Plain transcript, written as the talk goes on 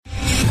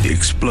The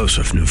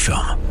explosive new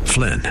film,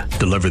 Flynn,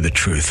 deliver the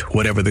truth,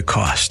 whatever the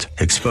cost,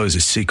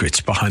 exposes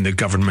secrets behind the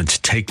government's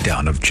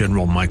takedown of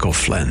General Michael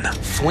Flynn.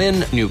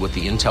 Flynn knew what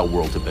the intel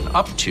world had been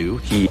up to.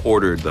 He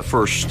ordered the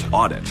first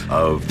audit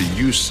of the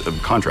use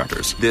of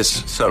contractors.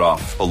 This set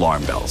off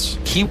alarm bells.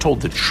 He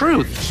told the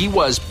truth. He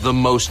was the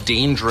most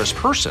dangerous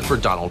person for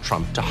Donald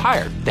Trump to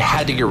hire. They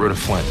had to get rid of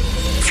Flynn.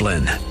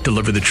 Flynn,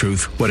 deliver the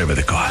truth, whatever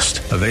the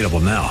cost. Available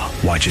now.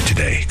 Watch it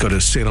today. Go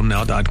to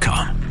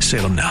salemnow.com.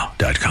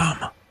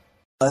 salemnow.com.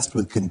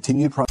 With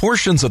continued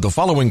Portions of the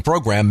following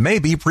program may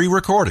be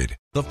pre-recorded.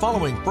 The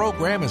following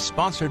program is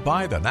sponsored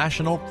by the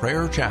National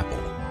Prayer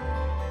Chapel.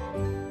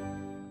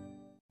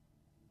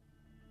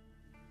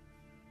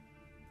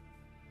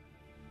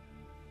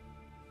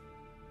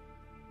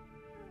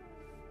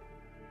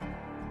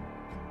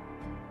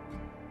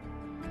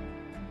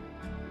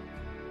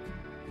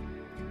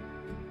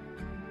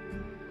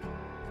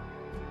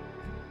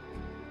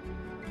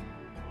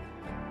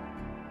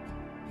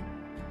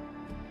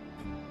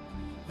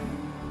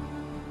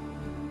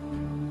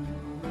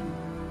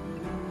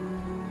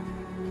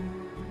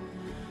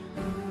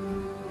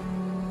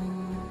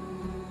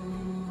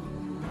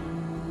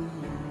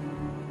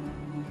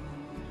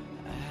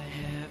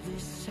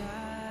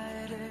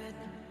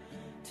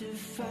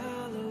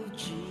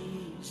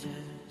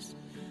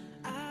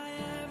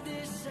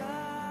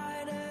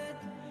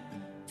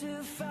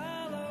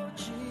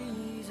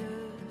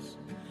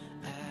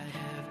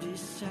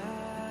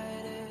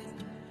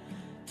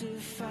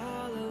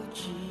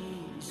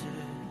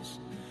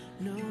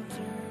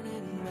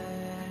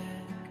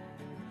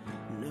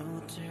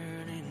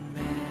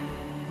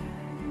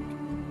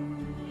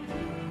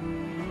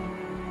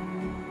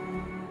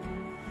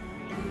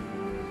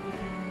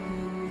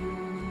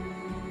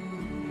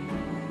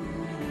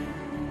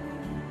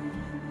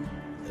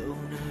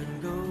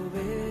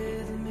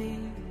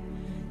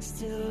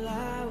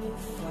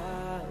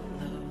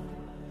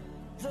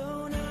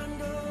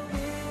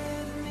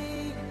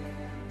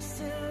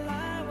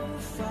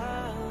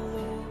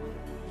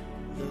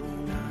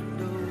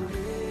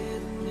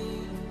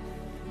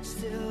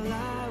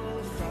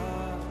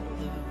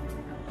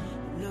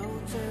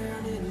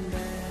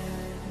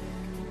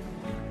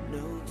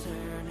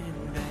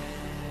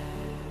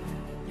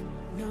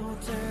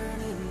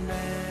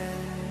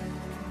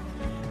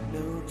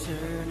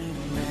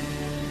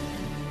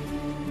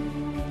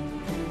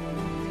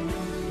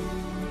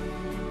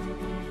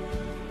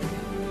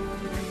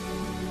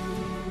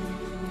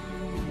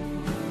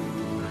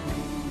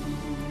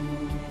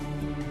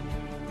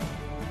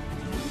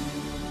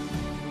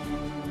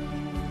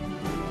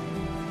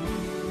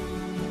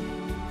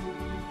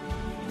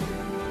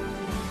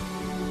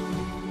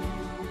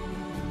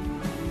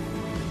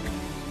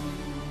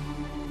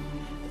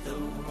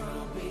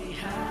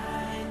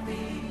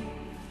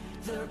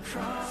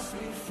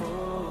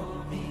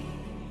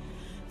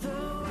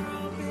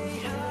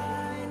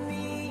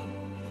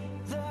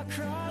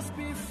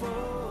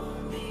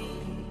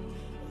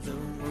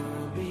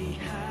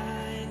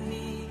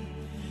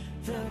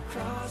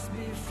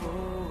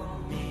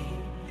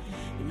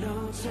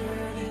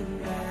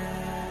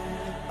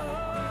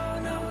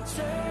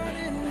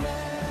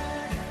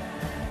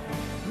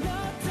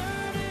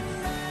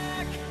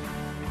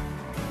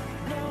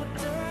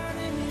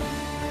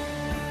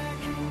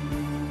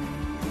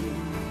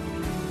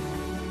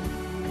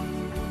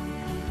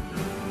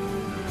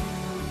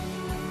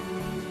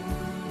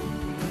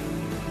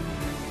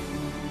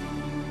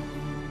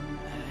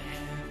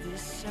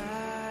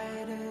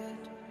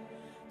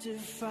 To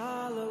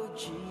follow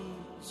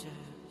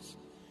Jesus,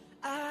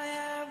 I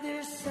have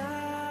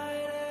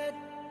decided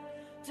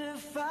to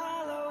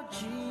follow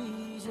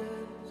Jesus.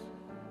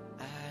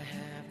 I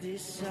have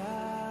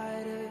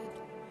decided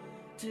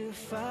to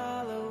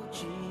follow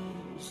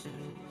Jesus.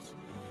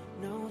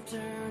 No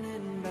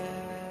turning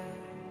back,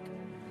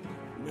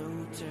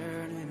 no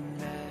turning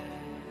back,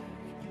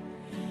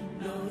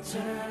 no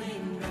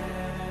turning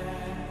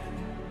back,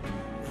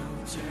 no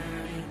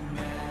turning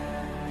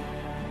back,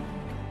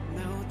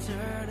 no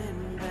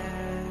turning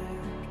back,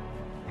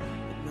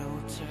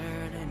 no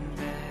turning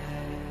back.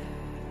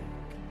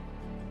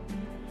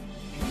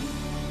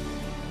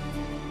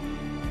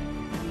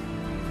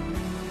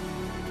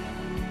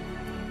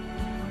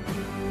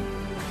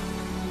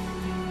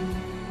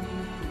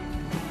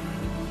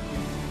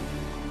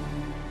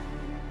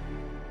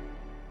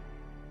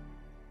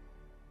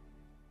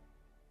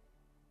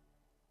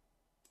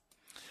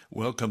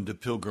 Welcome to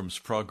Pilgrim's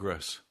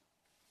Progress.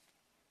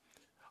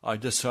 I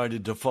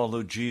decided to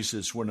follow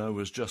Jesus when I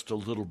was just a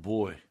little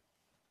boy.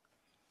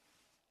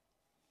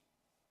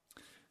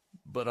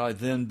 But I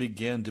then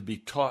began to be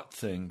taught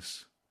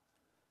things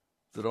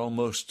that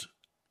almost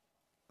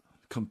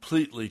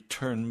completely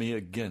turned me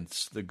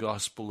against the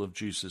gospel of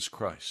Jesus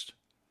Christ.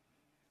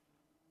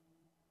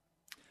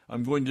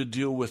 I'm going to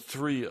deal with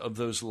 3 of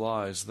those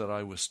lies that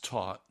I was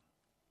taught.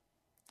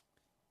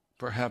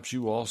 Perhaps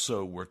you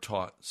also were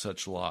taught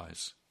such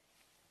lies.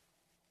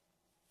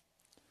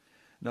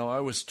 Now,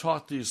 I was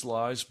taught these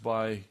lies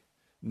by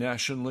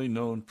nationally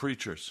known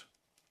preachers,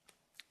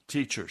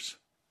 teachers,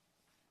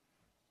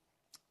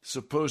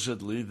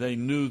 supposedly they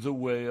knew the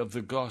way of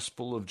the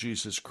gospel of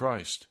Jesus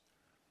Christ.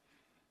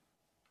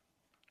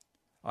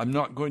 I'm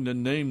not going to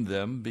name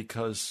them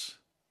because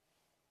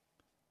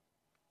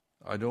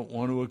I don't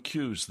want to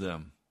accuse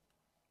them.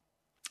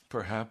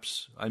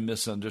 Perhaps I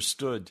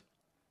misunderstood.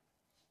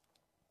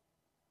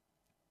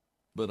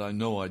 But I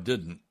know I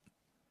didn't.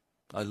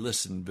 I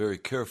listened very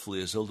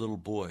carefully as a little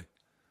boy.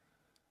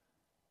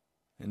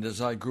 And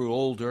as I grew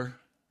older,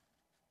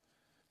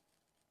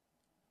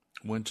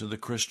 went to the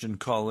Christian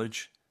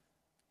college,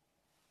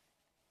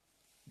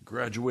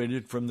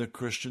 graduated from the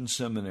Christian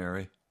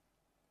seminary,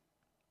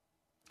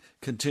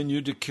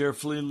 continued to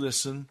carefully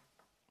listen,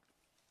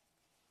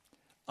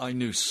 I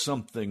knew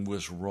something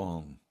was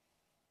wrong.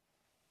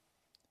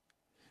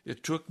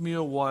 It took me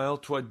a while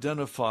to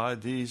identify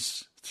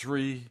these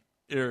three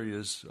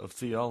areas of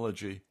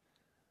theology.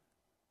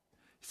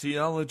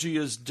 Theology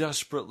is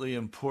desperately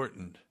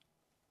important.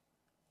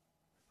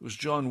 It was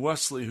John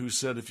Wesley who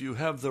said, if you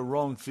have the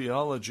wrong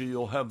theology,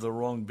 you'll have the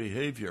wrong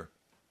behavior.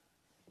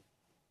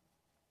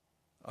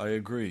 I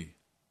agree.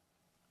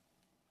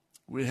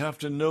 We have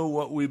to know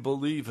what we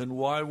believe and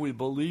why we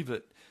believe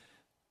it,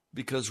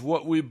 because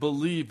what we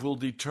believe will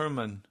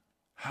determine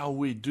how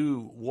we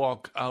do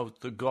walk out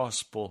the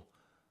gospel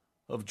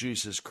of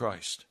Jesus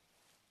Christ.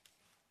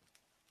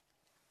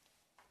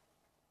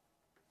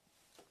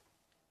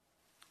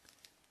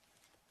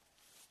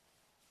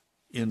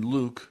 In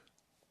Luke,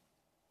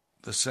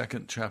 the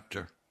 2nd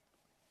chapter,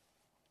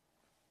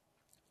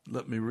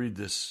 let me read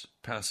this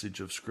passage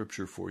of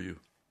Scripture for you.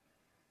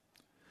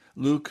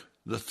 Luke,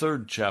 the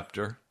 3rd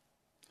chapter,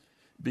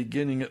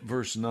 beginning at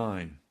verse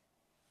 9.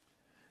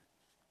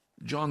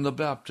 John the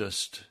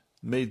Baptist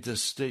made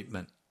this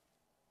statement.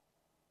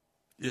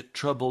 It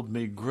troubled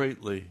me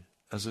greatly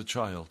as a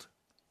child.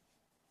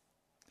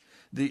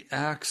 The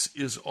axe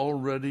is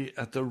already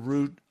at the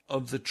root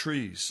of the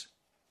trees,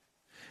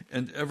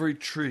 and every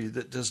tree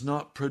that does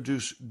not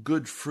produce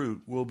good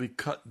fruit will be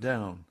cut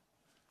down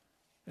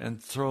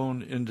and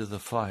thrown into the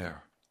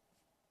fire.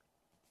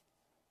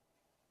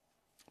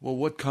 Well,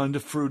 what kind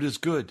of fruit is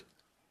good?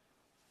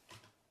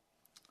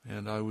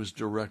 And I was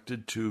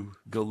directed to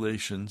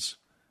Galatians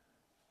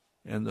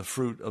and the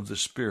fruit of the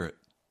Spirit.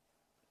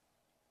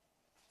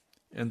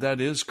 And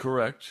that is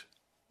correct.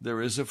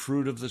 There is a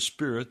fruit of the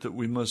Spirit that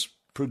we must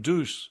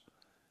produce.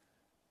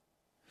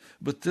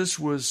 But this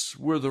was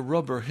where the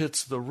rubber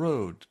hits the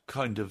road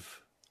kind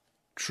of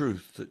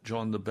truth that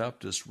John the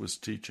Baptist was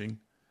teaching.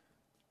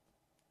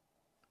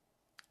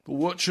 But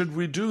what should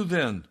we do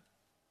then?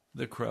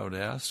 The crowd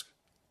asked.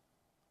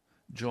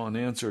 John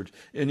answered,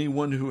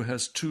 anyone who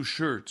has 2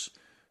 shirts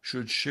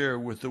should share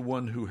with the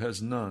one who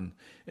has none,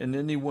 and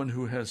anyone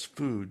who has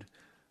food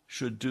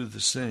should do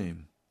the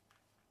same.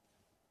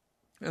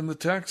 And the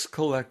tax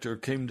collector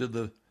came to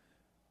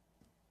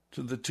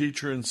the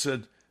teacher and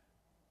said,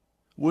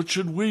 what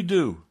should we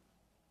do?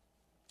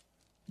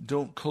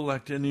 Don't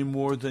collect any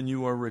more than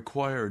you are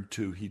required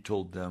to, he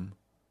told them.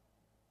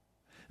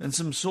 And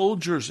some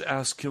soldiers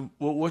asked him,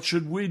 well, what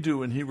should we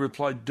do? And he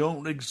replied,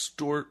 don't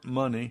extort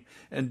money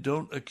and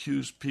don't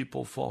accuse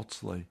people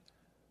falsely.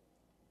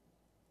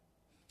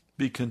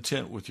 Be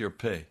content with your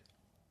pay.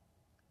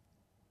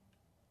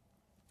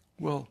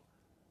 Well,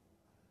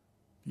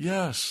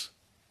 yes.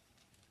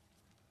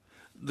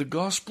 The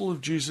gospel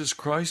of Jesus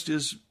Christ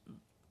is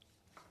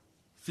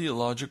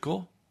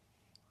theological,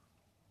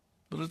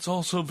 but it's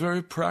also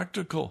very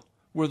practical,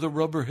 where the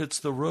rubber hits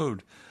the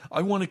road.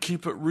 I want to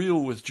keep it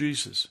real with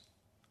Jesus.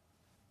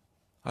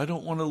 I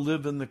don't want to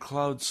live in the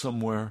clouds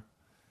somewhere,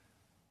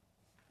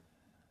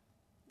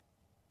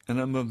 and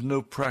I'm of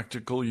no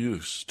practical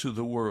use to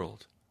the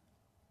world.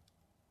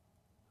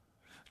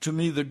 To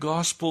me, the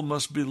gospel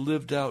must be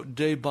lived out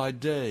day by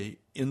day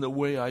in the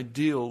way I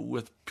deal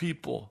with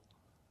people,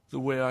 the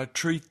way I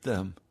treat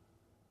them,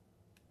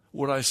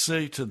 what I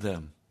say to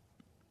them,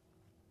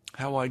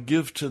 how I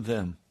give to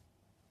them.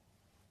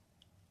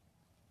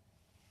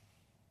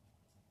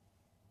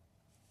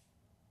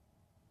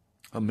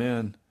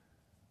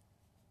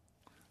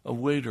 A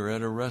waiter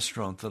at a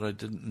restaurant that I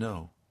didn't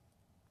know.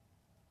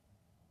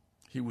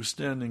 He was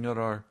standing at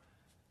our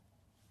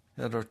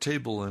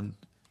table, and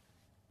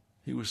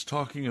he was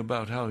talking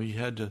about how he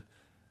had to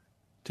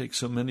take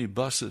so many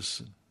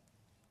buses,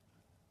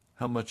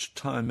 how much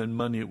time and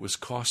money it was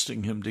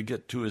costing him to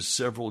get to his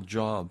several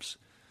jobs,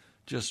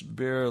 just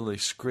barely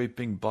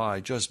scraping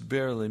by, just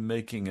barely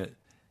making it.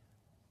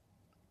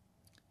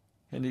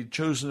 And he'd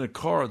chosen a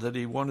car that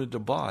he wanted to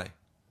buy,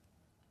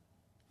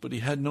 but he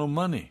had no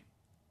money.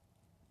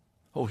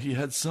 Oh, he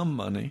had some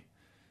money,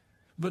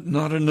 but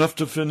not enough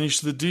to finish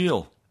the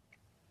deal.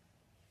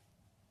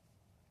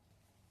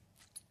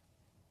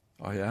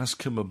 I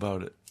asked him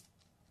about it.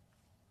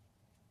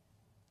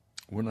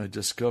 When I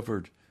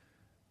discovered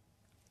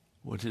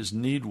what his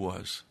need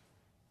was,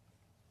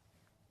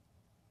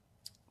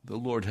 the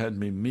Lord had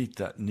me meet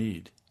that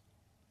need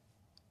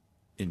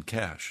in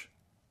cash.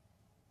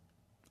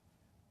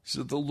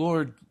 So the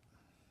Lord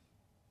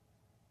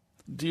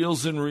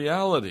deals in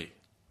reality.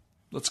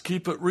 Let's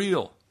keep it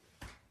real.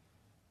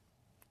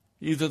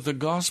 Either the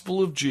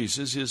gospel of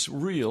Jesus is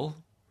real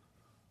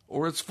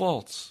or it's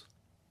false.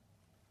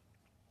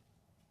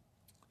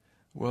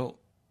 Well,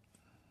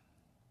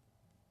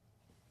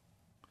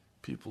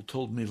 people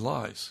told me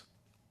lies.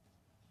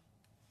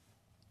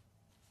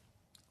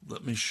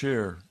 Let me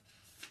share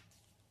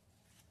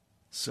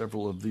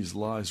several of these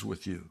lies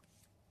with you.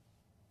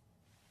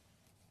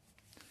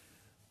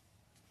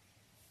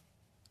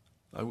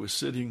 I was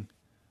sitting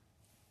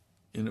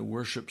in a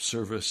worship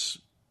service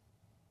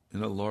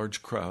in a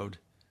large crowd.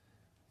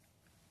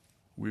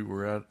 We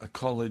were at a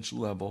college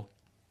level,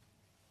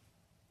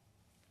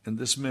 and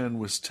this man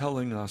was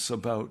telling us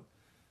about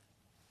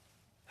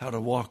how to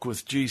walk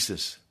with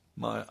Jesus.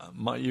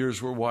 My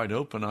ears were wide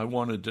open. I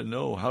wanted to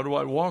know, how do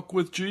I walk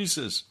with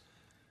Jesus?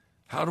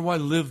 How do I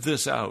live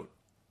this out?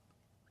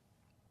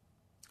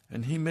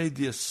 And he made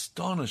the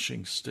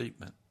astonishing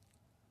statement.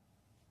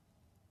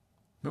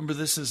 Remember,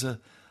 this is a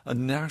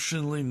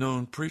nationally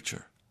known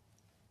preacher.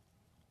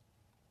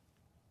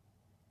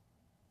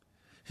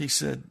 He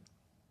said,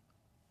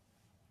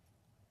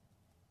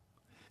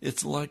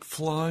 it's like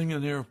flying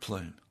an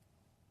airplane.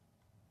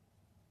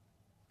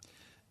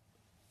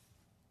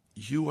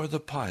 You are the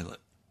pilot,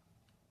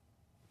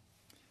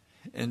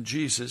 and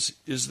Jesus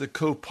is the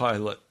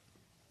co-pilot.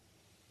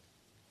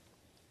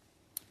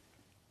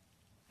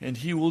 And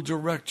he will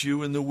direct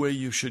you in the way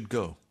you should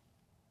go.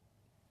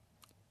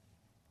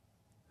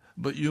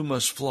 But you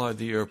must fly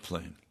the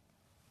airplane.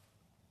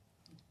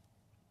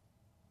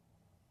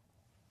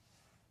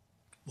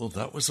 Well,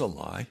 that was a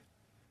lie.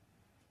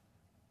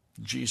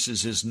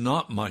 Jesus is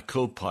not my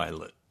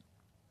co-pilot.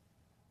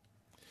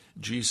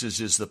 Jesus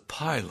is the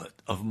pilot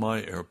of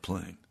my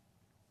airplane.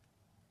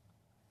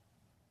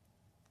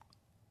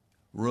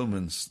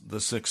 Romans, the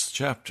 6th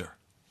chapter.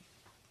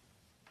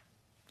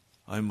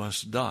 I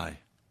must die,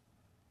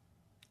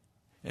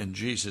 and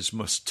Jesus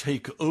must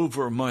take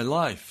over my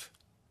life.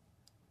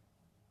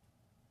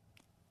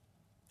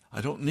 I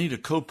don't need a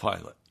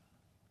co-pilot.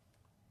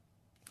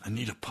 I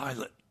need a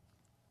pilot.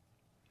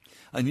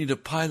 I need a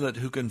pilot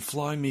who can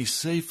fly me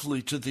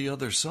safely to the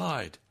other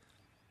side.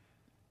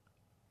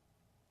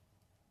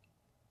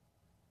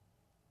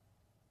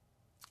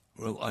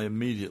 Well, I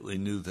immediately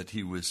knew that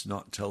he was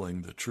not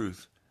telling the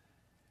truth,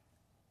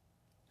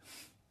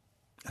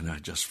 and I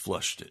just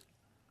flushed it.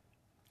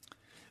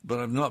 But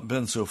I've not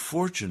been so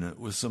fortunate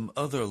with some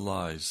other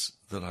lies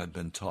that I've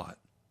been taught.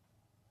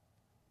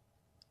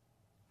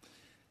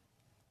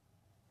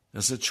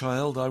 As a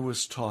child, I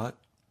was taught,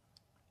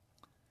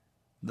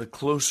 the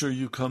closer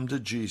you come to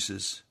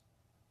Jesus,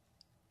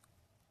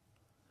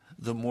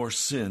 the more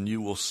sin you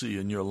will see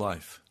in your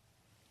life.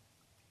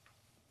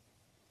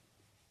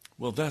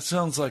 Well, that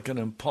sounds like an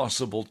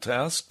impossible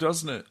task,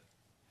 doesn't it?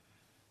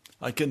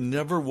 I can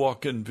never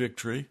walk in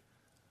victory.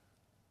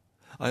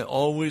 I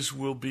always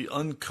will be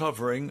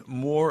uncovering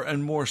more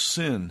and more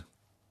sin.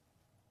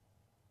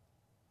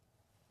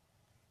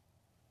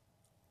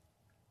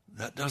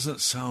 That doesn't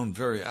sound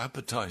very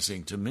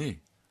appetizing to me.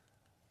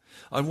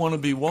 I want to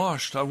be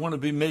washed. I want to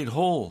be made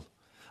whole.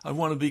 I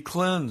want to be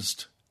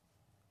cleansed.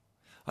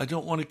 I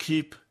don't want to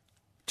keep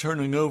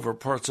turning over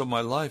parts of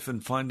my life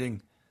and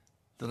finding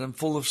that I'm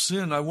full of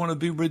sin. I want to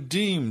be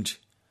redeemed.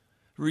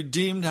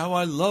 Redeemed how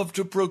I love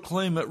to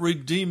proclaim it.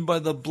 Redeemed by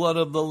the blood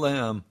of the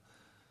Lamb.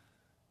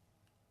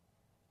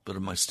 But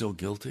am I still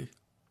guilty?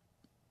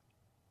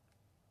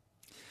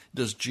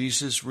 Does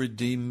Jesus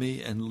redeem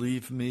me and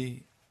leave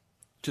me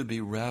to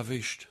be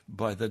ravished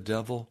by the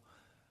devil?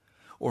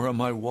 Or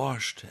am I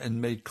washed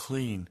and made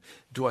clean?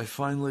 Do I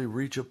finally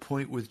reach a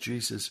point with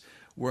Jesus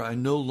where I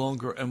no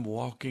longer am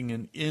walking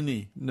in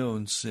any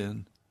known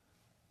sin?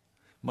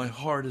 My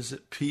heart is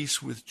at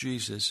peace with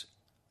Jesus.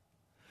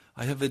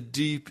 I have a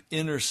deep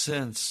inner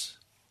sense.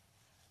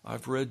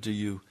 I've read to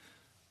you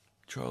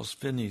Charles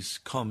Finney's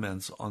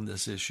comments on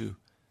this issue,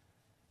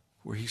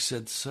 where he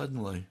said,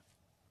 suddenly,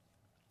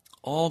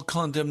 all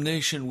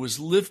condemnation was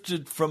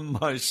lifted from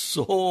my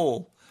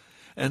soul,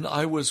 and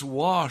I was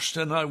washed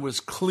and I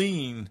was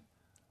clean.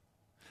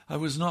 I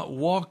was not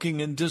walking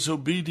in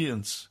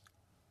disobedience.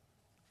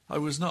 I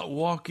was not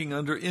walking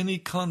under any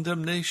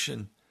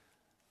condemnation.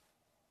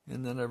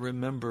 And then I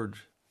remembered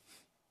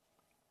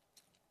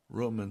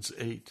Romans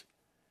 8.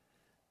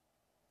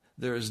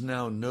 There is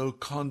now no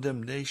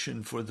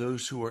condemnation for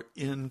those who are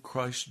in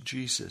Christ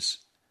Jesus.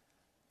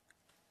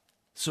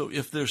 So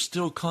if there's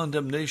still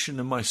condemnation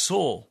in my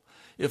soul,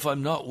 if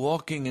I'm not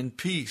walking in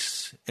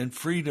peace and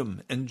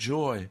freedom and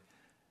joy,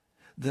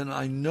 then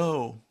I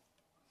know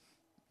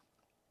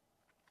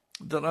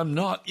that I'm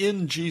not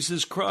in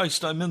Jesus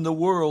Christ. I'm in the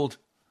world.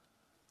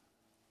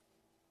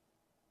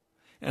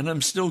 And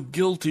I'm still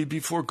guilty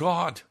before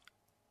God.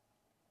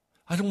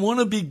 I don't want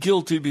to be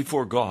guilty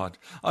before God.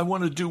 I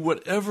want to do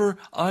whatever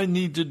I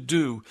need to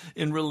do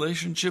in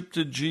relationship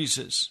to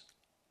Jesus.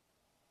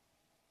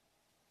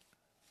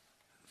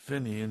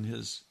 Finney, in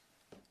his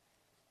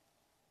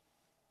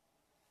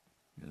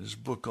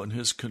book on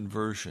his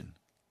conversion,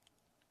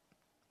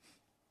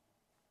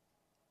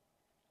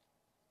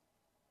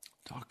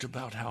 talked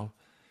about how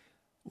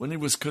when he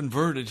was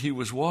converted, he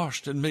was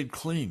washed and made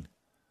clean.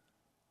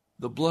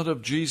 The blood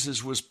of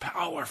Jesus was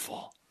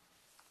powerful.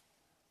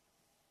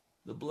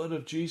 The blood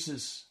of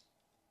Jesus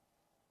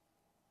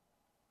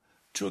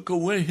took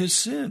away his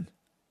sin.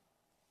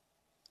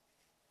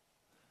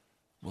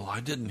 Well, I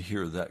didn't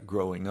hear that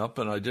growing up,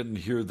 and I didn't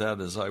hear that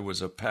as I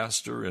was a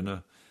pastor in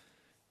a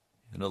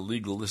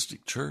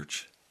legalistic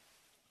church.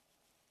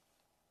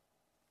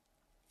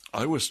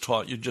 I was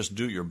taught you just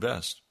do your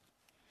best,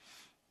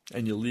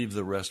 and you leave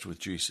the rest with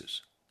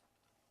Jesus.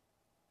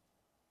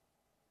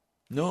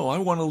 No, I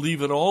want to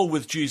leave it all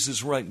with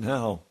Jesus right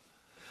now.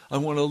 I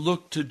want to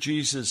look to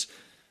Jesus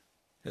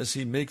as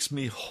he makes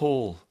me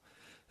whole,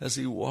 as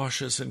he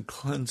washes and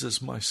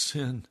cleanses my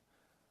sin.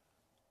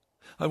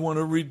 I want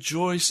to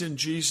rejoice in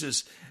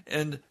Jesus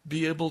and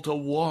be able to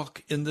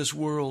walk in this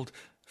world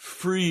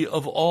free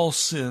of all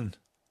sin,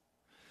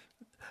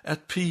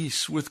 at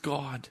peace with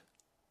God.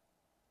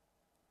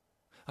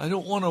 I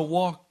don't want to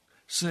walk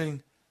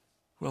saying,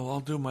 well,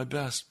 I'll do my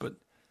best, but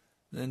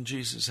then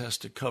Jesus has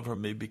to cover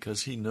me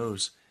because he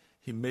knows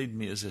he made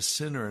me as a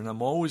sinner, and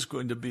I'm always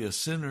going to be a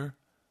sinner.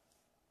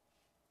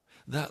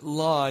 That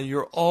lie,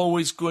 you're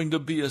always going to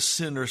be a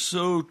sinner,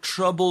 so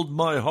troubled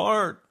my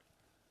heart.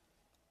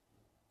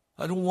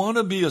 I don't want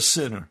to be a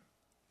sinner.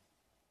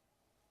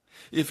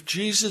 If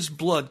Jesus'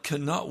 blood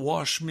cannot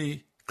wash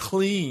me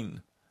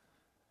clean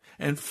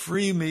and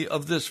free me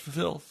of this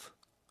filth,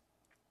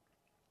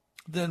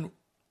 then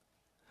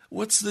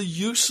what's the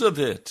use of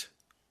it?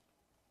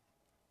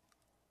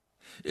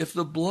 If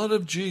the blood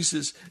of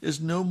Jesus is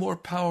no more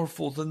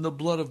powerful than the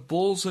blood of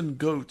bulls and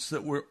goats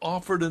that were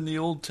offered in the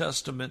Old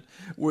Testament,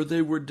 where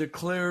they were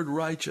declared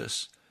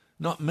righteous,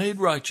 not made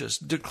righteous,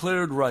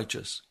 declared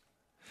righteous.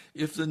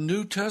 If the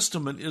New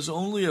Testament is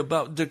only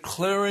about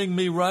declaring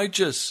me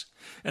righteous,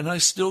 and I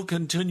still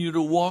continue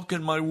to walk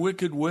in my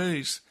wicked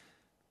ways,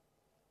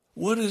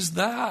 what is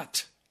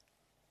that?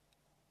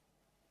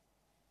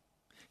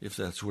 If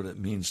that's what it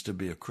means to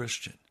be a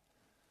Christian,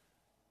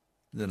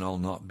 then I'll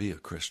not be a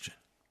Christian.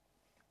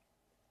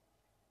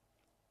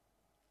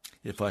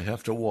 If I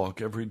have to walk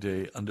every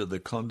day under the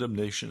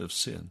condemnation of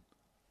sin,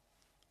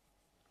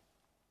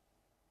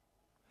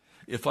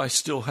 if I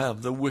still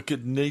have the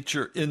wicked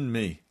nature in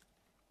me,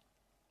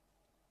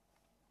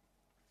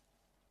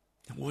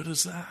 what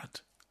is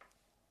that?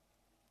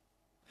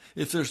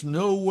 If there's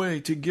no way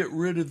to get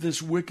rid of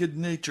this wicked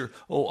nature,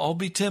 oh, I'll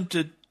be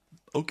tempted.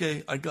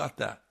 Okay, I got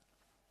that.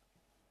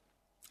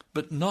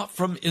 But not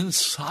from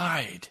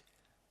inside.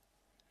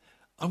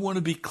 I want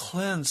to be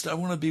cleansed. I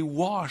want to be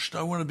washed.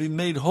 I want to be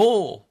made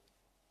whole.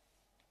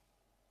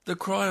 The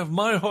cry of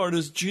my heart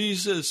is,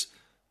 Jesus,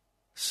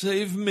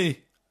 save me.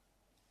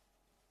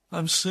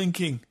 I'm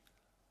sinking.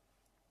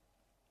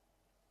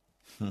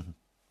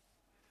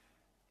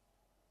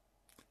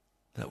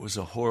 That was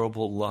a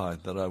horrible lie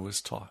that I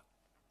was taught.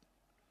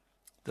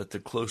 That the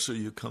closer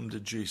you come to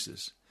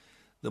Jesus,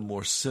 the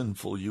more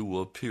sinful you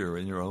will appear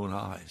in your own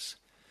eyes.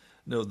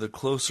 No, the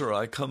closer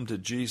I come to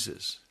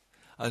Jesus,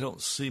 I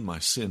don't see my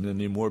sin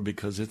anymore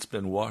because it's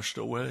been washed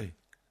away.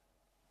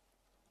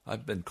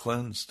 I've been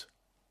cleansed.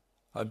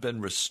 I've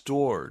been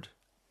restored.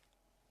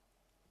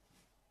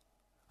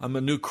 I'm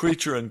a new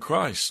creature in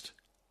Christ.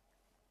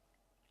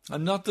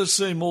 I'm not the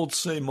same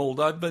old.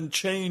 I've been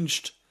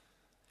changed.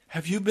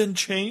 Have you been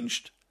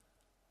changed?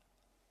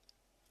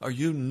 Are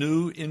you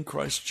new in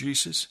Christ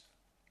Jesus?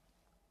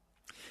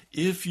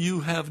 If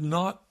you have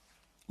not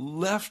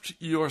left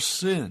your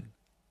sin,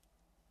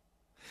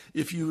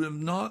 if you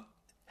have not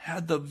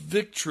had the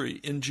victory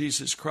in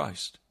Jesus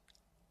Christ,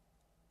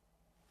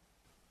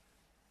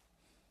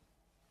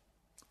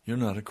 you're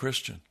not a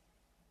Christian.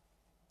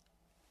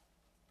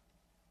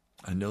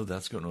 I know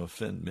that's going to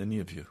offend many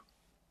of you.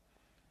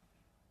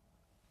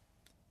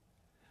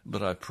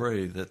 But I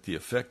pray that the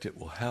effect it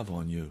will have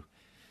on you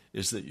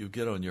is that you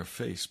get on your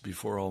face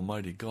before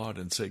Almighty God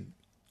and say,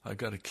 I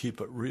got to keep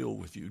it real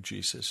with you,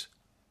 Jesus.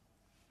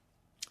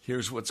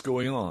 Here's what's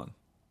going on.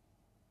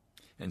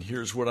 And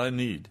here's what I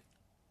need.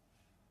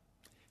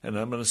 And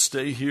I'm going to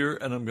stay here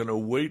and I'm going to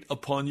wait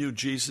upon you,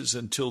 Jesus,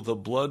 until the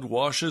blood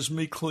washes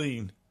me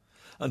clean.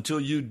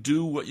 Until you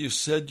do what you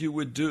said you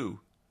would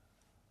do,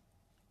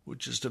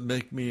 which is to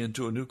make me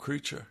into a new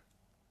creature.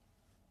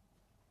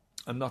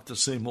 I'm not the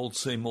same old.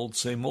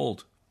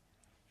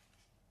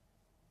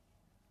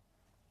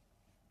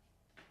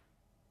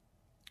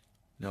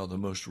 Now, the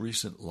most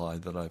recent lie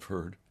that I've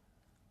heard,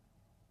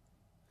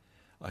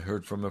 I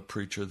heard from a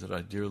preacher that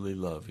I dearly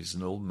love. He's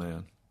an old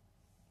man.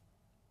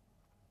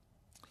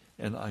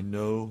 And I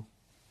know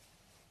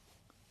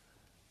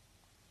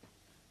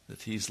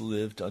that he's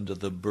lived under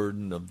the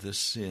burden of this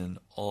sin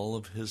all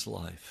of his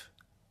life.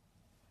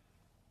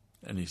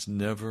 And he's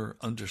never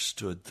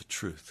understood the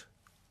truth.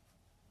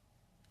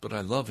 But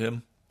I love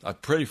him. I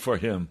pray for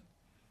him.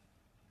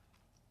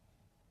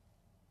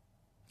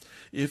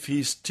 If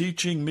he's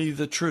teaching me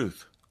the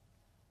truth,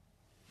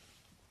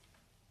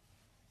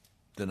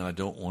 then I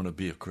don't want to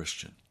be a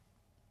Christian.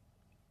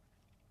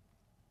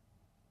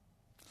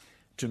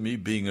 To me,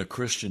 being a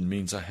Christian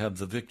means I have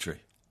the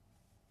victory.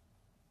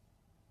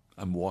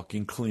 I'm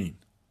walking clean.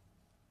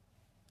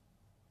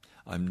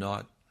 I'm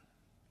not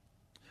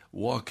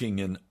walking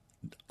in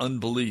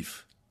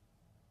unbelief.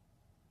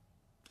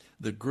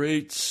 The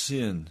great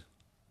sin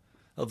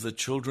of the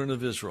children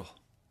of Israel,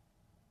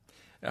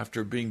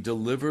 after being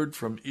delivered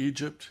from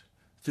Egypt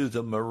through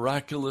the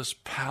miraculous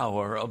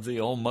power of the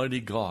Almighty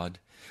God,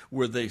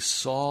 where they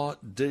saw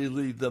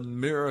daily the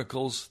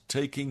miracles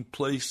taking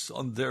place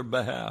on their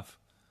behalf.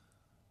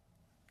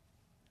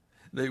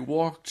 They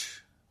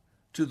walked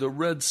to the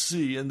Red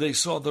Sea, and they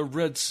saw the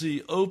Red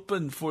Sea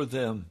open for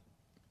them.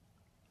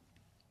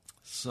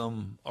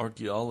 Some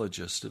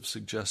archaeologists have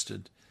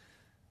suggested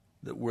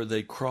that where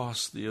they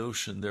crossed the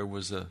ocean, there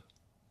was a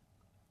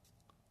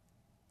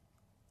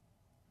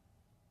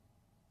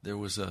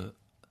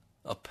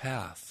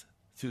path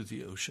through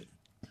the ocean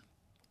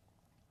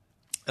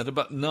at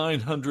about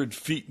 900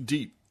 feet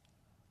deep.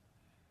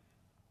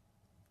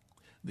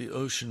 The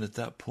ocean at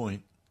that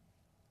point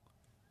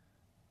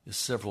is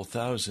several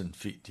thousand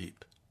feet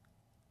deep.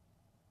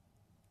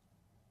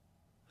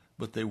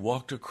 But they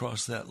walked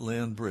across that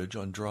land bridge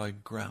on dry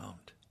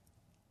ground.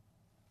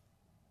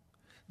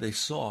 They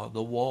saw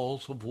the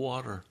walls of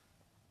water,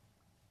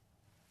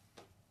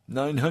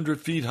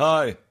 900 feet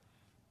high.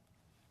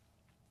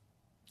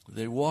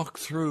 They walked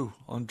through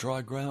on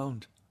dry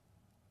ground.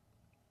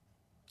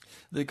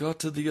 They got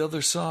to the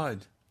other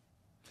side.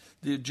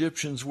 The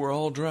Egyptians were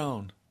all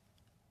drowned.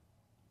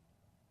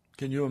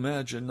 Can you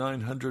imagine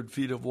 900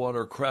 feet of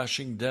water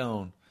crashing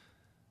down,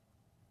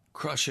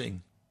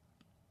 crushing,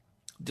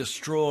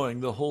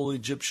 destroying the whole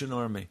Egyptian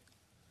army?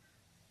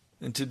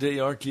 And today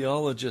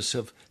archaeologists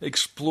have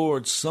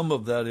explored some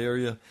of that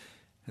area,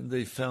 and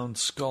they found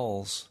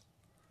skulls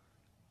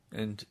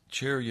and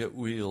chariot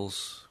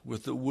wheels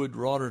with the wood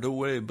rotted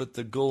away, but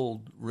the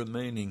gold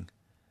remaining.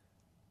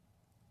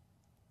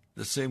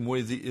 The same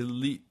way the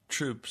elite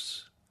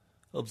troops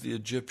of the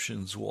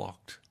Egyptians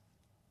walked.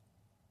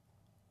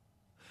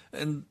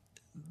 And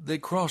they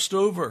crossed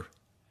over.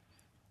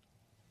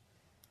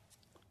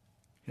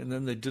 And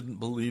then they didn't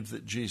believe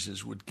that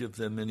Jesus would give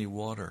them any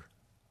water.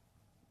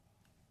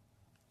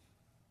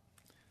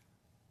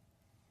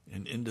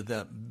 And into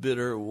that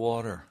bitter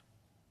water,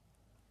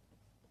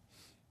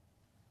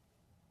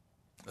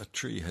 a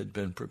tree had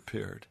been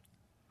prepared.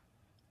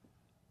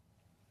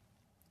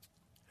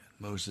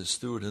 And Moses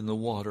threw it in the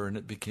water, and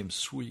it became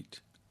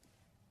sweet.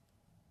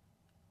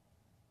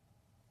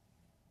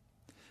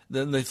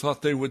 Then they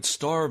thought they would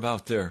starve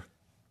out there.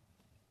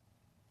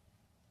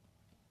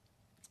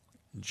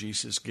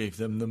 Jesus gave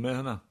them the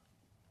manna.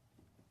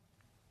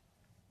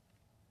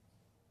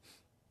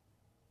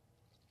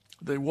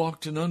 They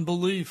walked in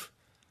unbelief.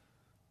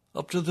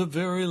 Up to the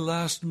very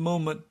last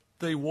moment,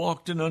 they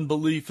walked in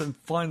unbelief, and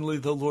finally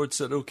the Lord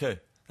said, okay,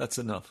 that's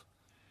enough.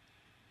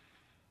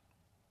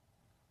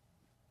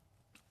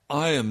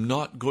 I am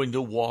not going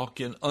to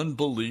walk in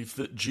unbelief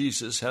that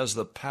Jesus has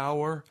the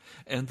power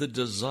and the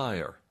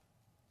desire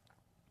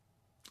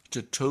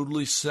to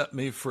totally set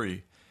me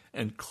free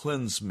and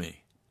cleanse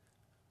me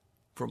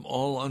from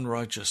all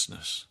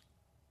unrighteousness.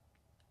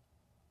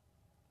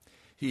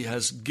 He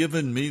has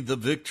given me the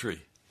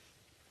victory.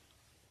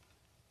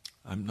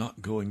 I'm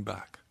not going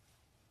back.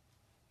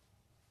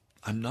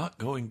 I'm not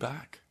going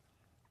back.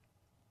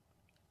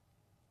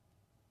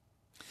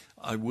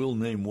 I will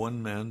name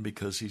one man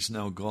because he's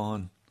now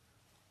gone.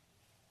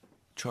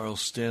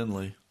 Charles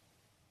Stanley.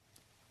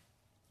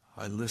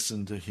 I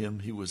listened to him.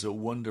 He was a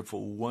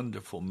wonderful,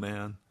 wonderful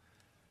man.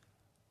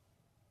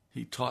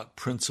 He taught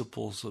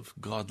principles of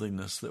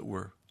godliness that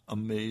were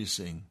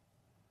amazing.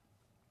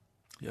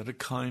 He had a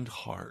kind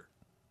heart.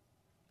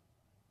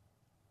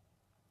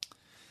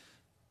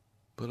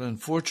 But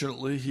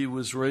unfortunately, he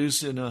was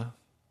raised in a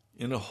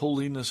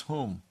holiness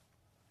home.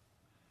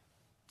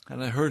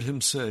 And I heard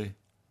him say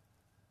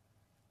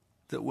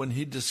that when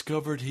he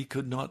discovered he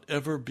could not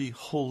ever be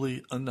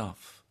holy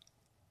enough,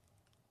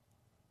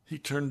 he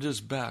turned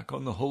his back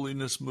on the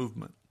holiness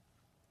movement.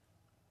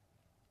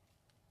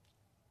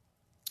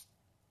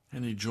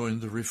 And he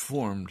joined the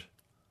Reformed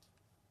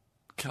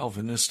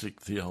Calvinistic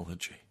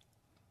theology,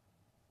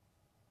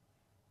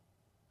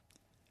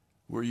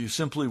 where you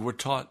simply were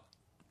taught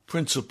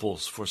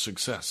principles for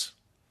success,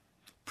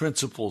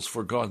 principles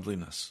for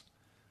godliness,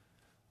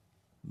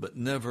 but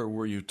never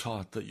were you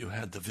taught that you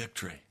had the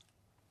victory.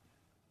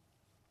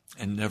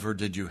 And never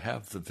did you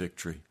have the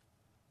victory.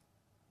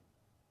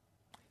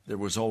 There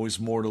was always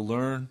more to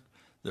learn.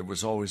 There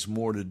was always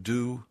more to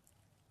do.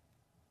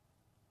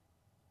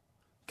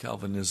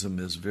 Calvinism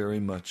is very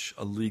much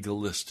a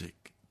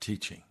legalistic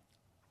teaching.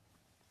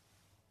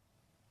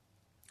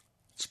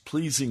 It's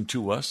pleasing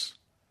to us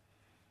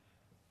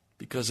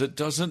because it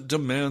doesn't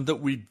demand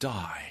that we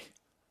die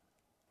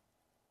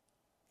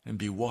and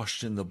be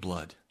washed in the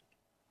blood.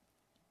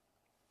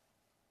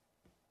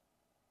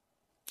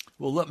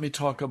 Well, let me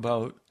talk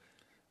about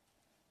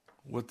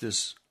what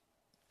this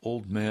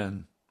old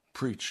man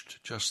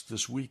preached just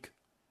this week.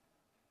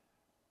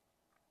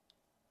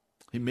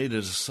 He made it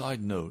a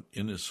side note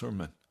in his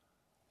sermon.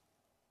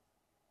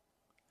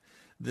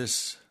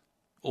 This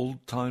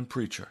old-time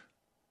preacher,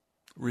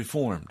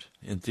 Reformed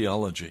in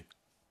theology,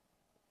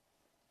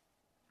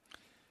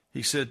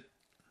 he said,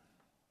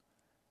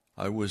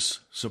 I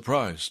was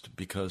surprised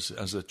because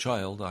as a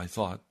child I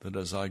thought that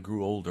as I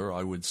grew older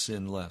I would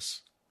sin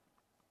less.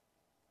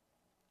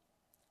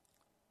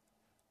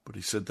 But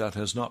he said that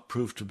has not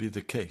proved to be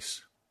the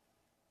case.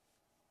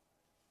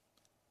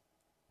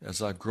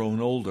 As I've grown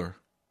older,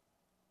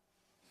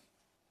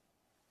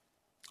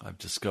 I've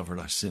discovered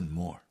I sin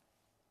more.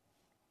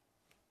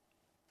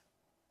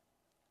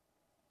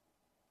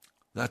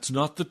 That's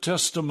not the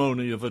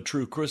testimony of a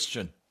true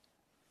Christian.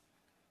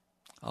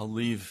 I'll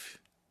leave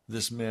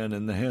this man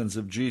in the hands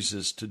of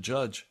Jesus to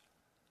judge.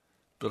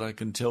 But I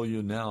can tell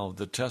you now,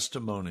 the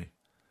testimony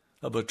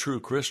of a true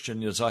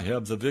Christian is I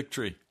have the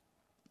victory.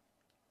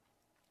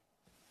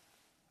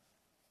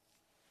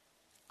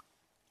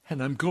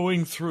 And I'm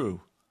going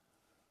through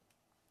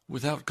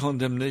without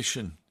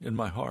condemnation in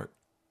my heart.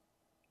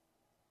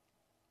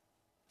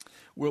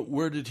 Well,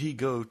 where did he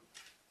go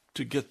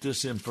to get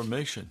this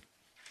information?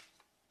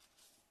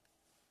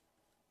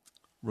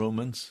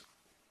 Romans,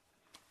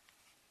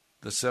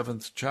 the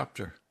 7th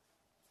chapter.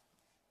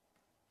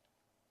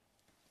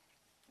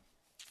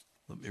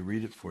 Let me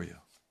read it for you.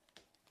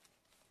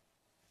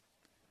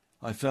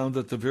 I found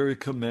that the very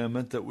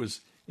commandment that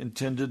was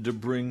intended to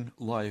bring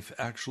life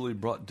actually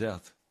brought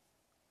death.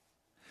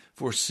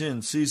 For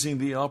sin, seizing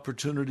the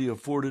opportunity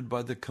afforded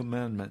by the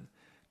commandment,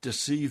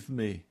 deceived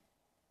me,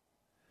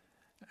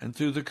 and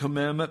through the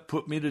commandment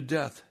put me to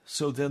death.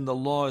 So then the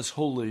law is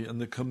holy, and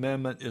the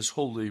commandment is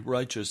holy,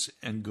 righteous,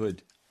 and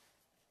good.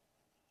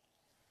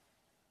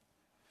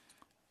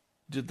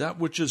 Did that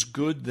which is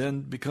good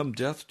then become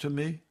death to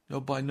me? No,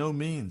 by no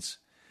means.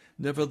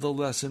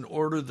 Nevertheless, in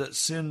order that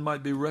sin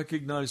might be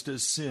recognized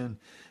as sin,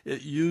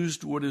 it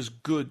used what is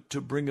good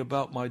to bring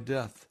about my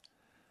death,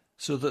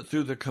 so that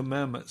through the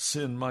commandment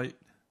sin might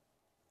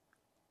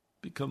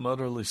become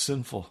utterly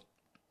sinful.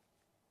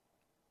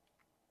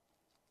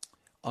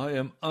 I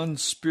am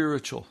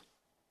unspiritual,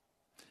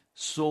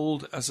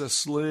 sold as a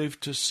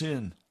slave to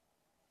sin.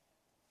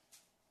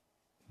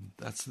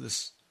 That's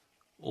this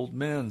old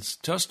man's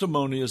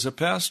testimony as a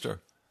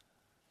pastor.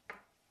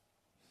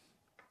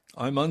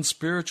 I'm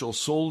unspiritual,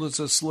 sold as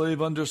a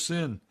slave under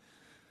sin.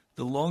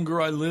 The longer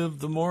I live,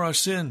 the more I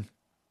sin.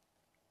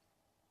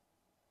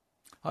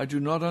 I do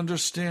not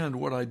understand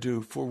what I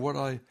do, for what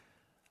I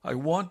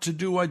want to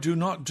do, I do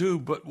not do,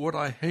 but what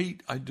I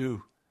hate, I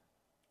do.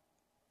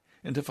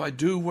 And if I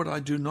do what I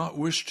do not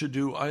wish to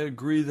do, I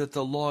agree that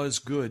the law is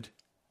good.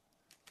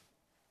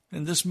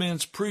 And this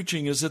man's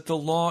preaching is that the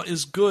law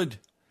is good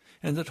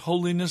and that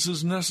holiness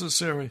is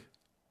necessary.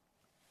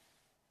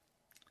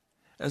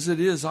 As it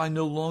is, I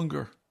no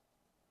longer,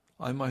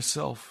 I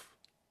myself,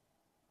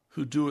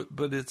 who do it,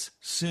 but it's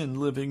sin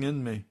living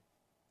in me.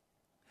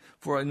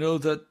 For I know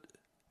that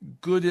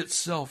good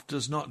itself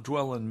does not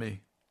dwell in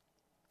me,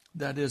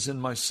 that is, in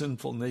my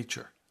sinful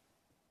nature.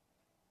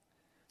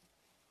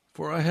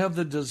 For I have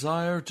the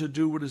desire to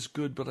do what is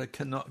good, but I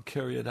cannot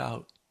carry it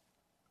out.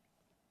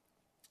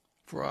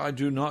 For I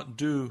do not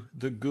do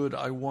the good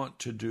I want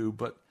to do,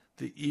 but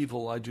the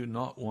evil I do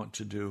not want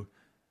to do,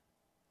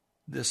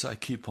 this I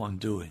keep on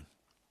doing.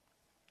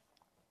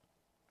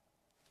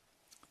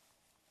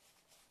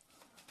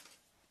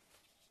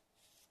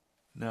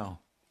 Now,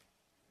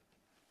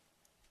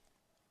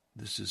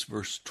 this is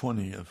verse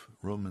 20 of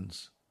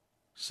Romans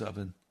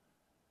 7.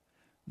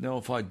 Now,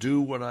 if I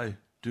do what I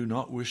do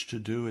not wish to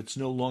do, it's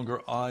no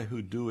longer I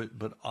who do it,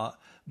 but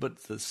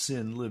the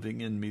sin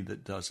living in me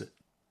that does it.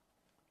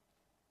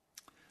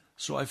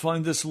 So I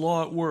find this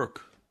law at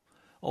work.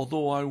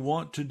 Although I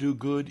want to do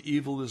good,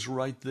 evil is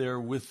right there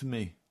with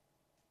me.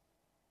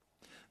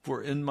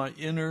 For in my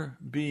inner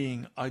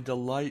being I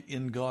delight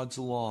in God's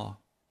law.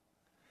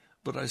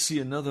 But I see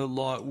another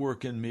law at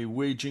work in me,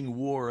 waging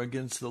war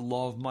against the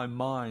law of my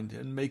mind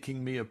and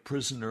making me a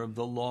prisoner of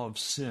the law of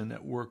sin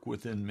at work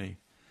within me.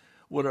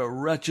 What a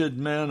wretched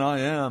man I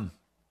am!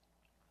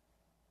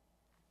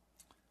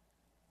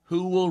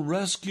 Who will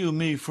rescue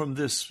me from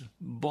this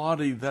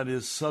body that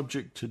is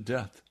subject to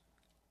death?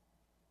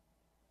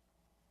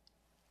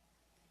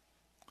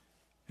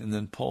 And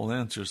then Paul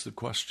answers the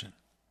question.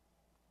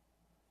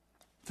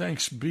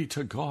 Thanks be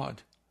to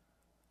God,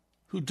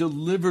 who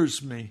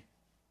delivers me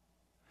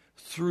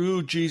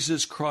through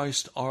Jesus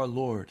Christ our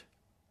Lord.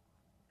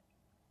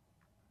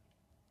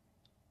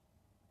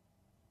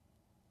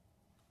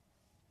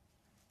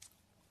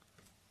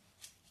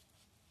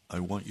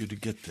 I want you to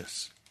get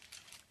this.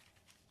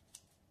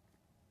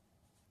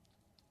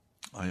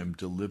 I am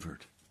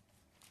delivered.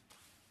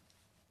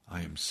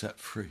 I am set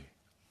free.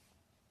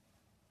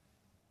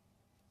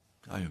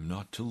 I am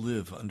not to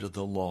live under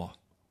the law.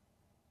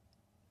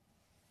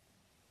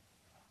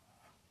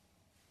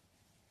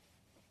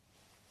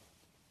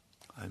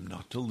 I am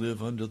not to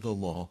live under the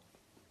law.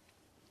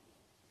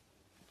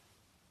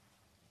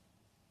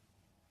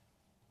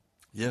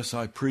 Yes,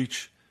 I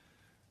preach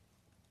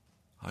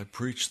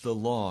the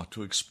law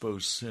to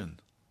expose sin.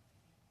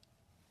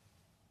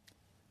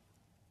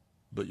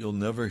 But you'll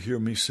never hear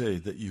me say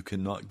that you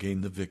cannot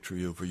gain the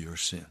victory over your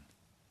sin.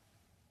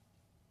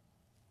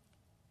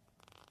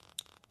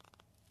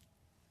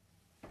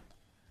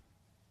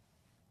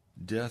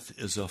 Death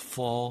is a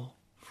fall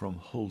from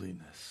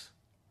holiness.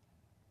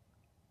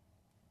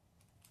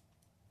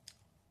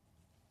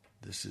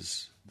 This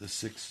is the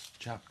 6th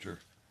chapter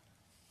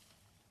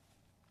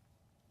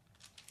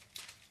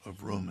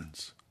of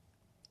Romans.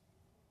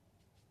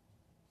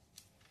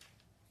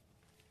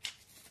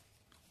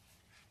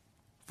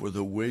 For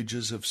the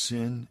wages of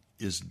sin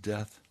is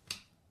death,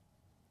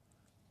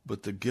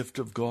 but the gift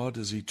of God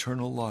is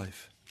eternal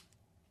life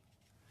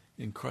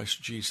in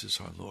Christ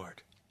Jesus our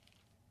Lord.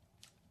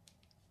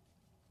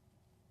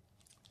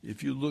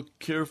 If you look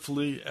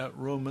carefully at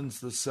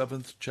Romans, the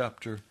 7th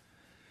chapter,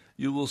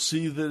 you will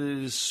see that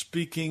it is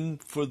speaking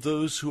for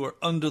those who are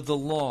under the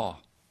law.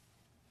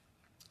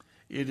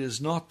 It is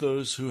not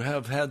those who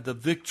have had the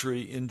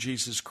victory in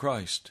Jesus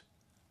Christ.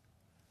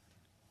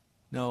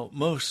 Now,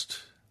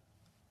 most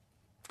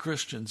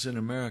Christians in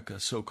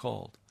America,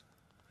 so-called,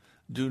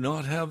 do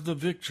not have the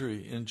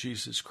victory in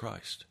Jesus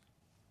Christ.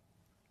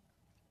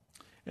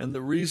 And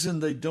the reason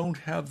they don't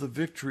have the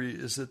victory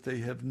is that they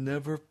have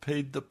never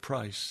paid the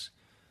price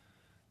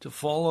to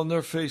fall on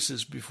their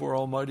faces before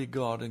Almighty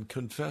God and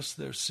confess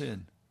their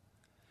sin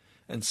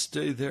and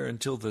stay there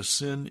until the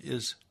sin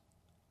is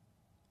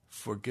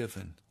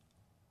forgiven.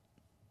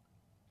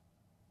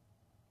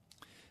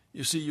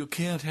 You see, you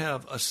can't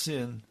have a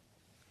sin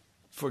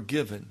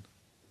forgiven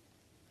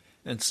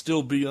and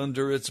still be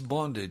under its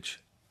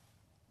bondage.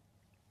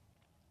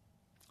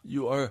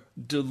 You are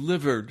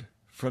delivered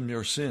from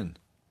your sin.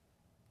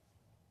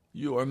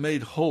 You are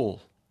made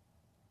whole.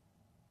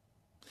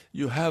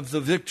 You have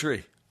the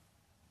victory.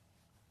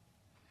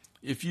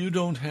 If you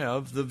don't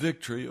have the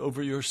victory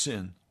over your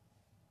sin,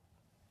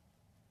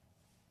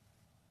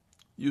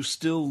 you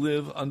still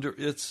live under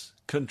its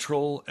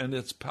control and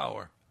its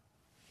power,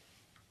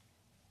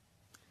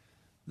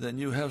 then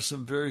you have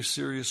some very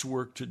serious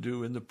work to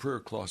do in the prayer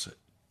closet.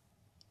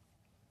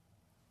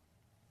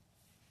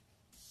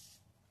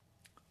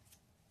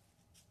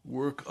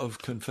 Work of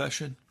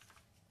confession,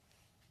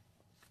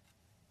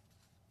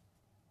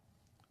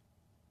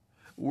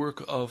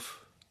 work of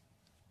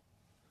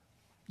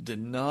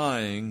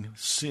denying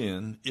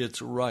sin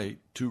its right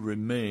to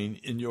remain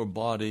in your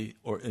body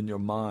or in your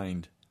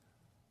mind.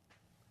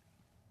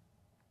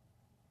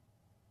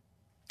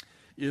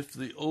 If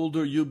the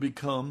older you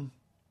become,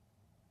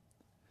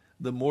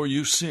 the more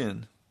you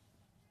sin,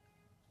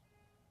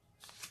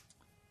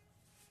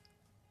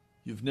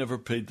 you've never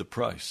paid the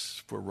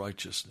price for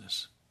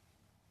righteousness.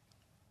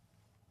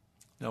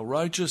 Now,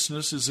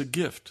 righteousness is a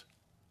gift.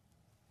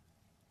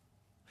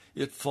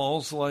 It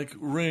falls like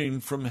rain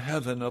from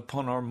heaven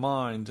upon our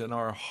mind and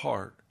our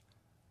heart.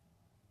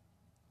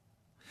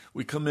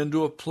 We come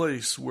into a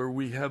place where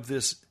we have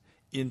this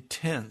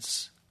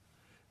intense,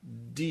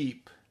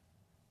 deep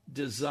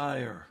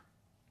desire,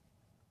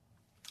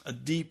 a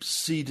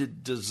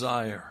deep-seated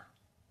desire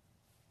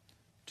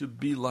to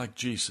be like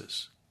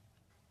Jesus.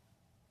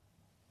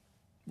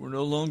 We're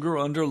no longer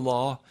under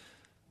law.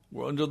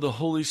 We're under the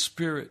Holy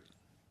Spirit.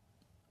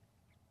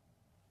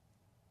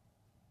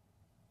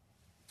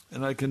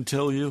 And I can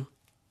tell you,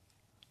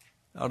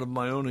 out of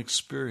my own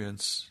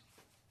experience,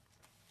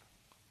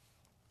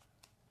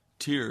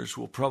 tears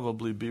will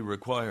probably be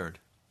required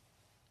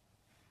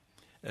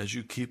as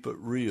you keep it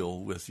real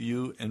with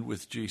you and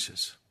with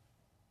Jesus.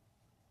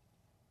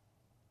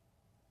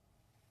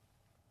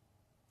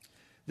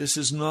 This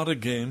is not a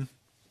game.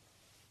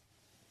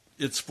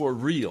 It's for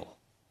real.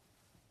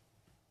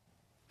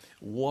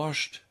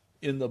 Washed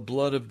in the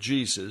blood of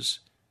Jesus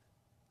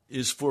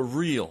is for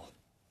real.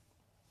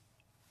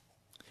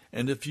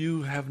 And if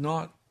you have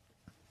not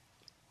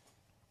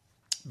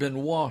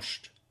been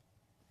washed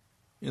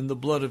in the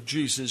blood of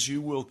Jesus, you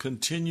will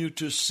continue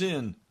to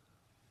sin,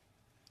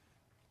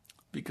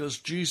 because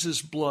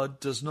Jesus' blood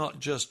does not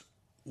just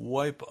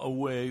wipe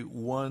away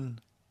one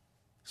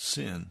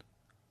sin.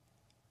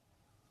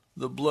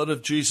 The blood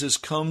of Jesus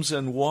comes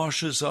and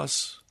washes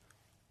us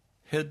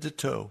head to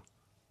toe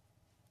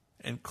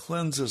and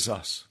cleanses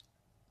us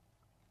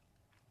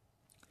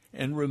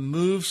and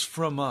removes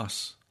from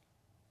us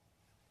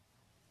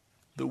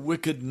the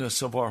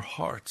wickedness of our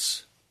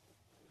hearts.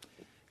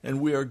 And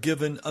we are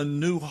given a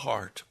new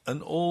heart.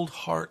 An old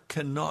heart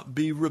cannot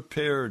be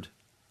repaired.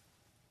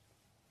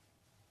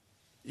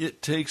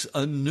 It takes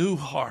a new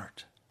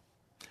heart,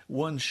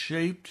 one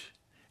shaped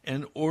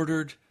and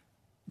ordered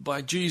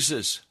by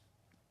Jesus,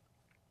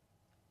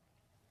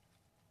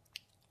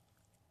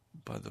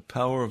 by the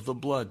power of the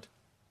blood,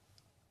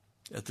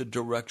 at the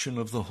direction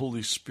of the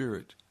Holy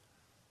Spirit.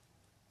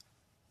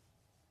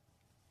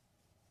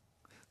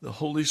 The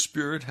Holy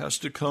Spirit has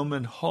to come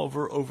and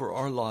hover over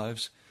our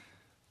lives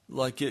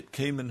like it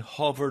came and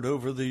hovered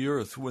over the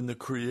earth when the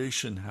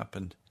creation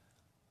happened.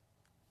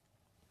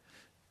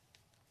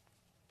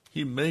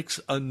 He makes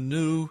a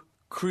new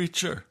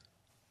creature.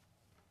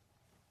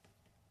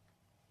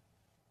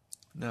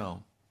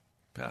 Now,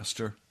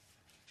 Pastor,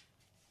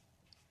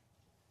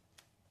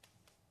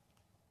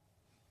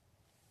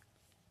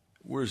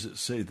 where does it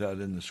say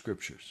that in the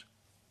Scriptures?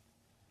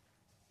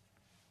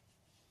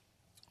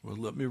 Well,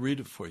 let me read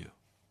it for you.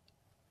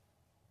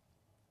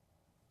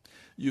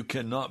 You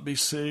cannot be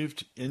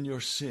saved in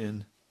your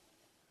sin.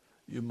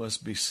 You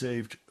must be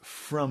saved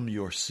from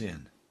your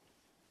sin.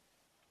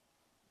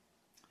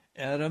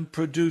 Adam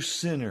produced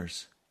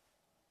sinners.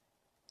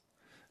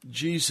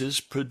 Jesus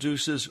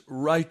produces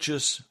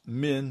righteous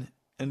men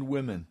and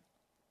women.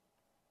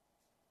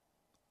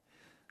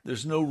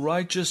 There's no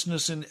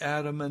righteousness in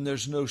Adam, and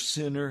there's no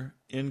sinner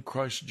in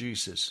Christ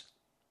Jesus.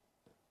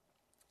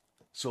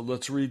 So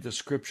let's read the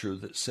scripture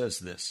that says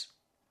this.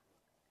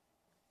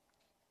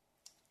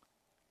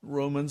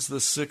 Romans, the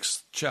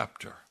 6th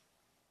chapter.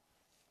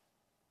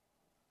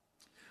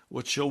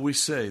 What shall we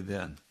say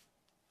then?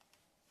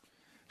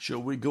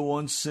 Shall we go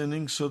on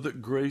sinning so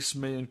that grace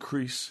may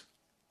increase?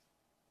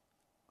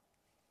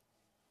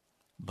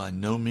 By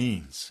no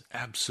means,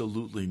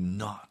 absolutely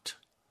not.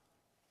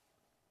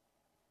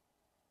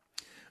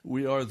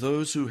 We are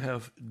those who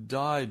have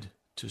died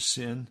to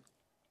sin.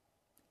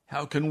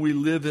 How can we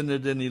live in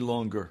it any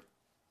longer?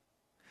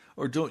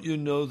 Or don't you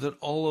know that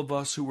all of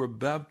us who were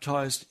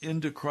baptized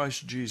into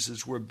Christ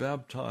Jesus were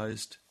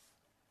baptized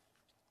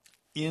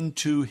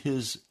into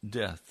his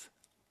death?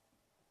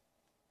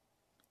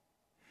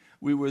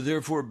 We were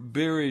therefore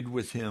buried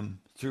with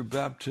him through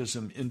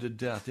baptism into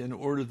death, in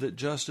order that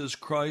just as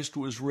Christ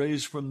was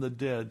raised from the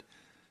dead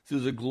through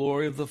the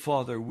glory of the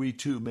Father, we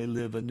too may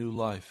live a new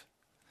life.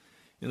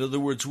 In other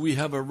words, we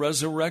have a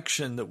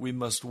resurrection that we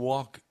must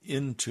walk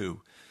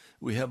into.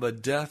 We have a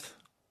death,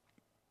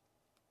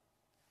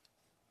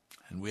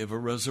 and we have a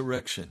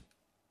resurrection.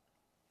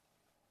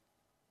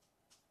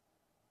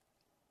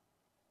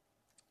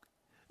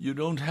 You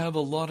don't have a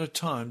lot of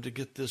time to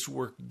get this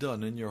work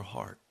done in your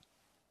heart.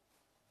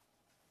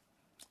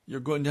 You're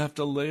going to have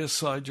to lay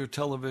aside your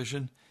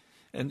television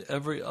and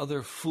every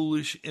other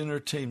foolish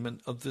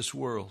entertainment of this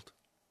world.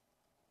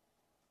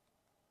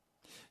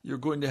 You're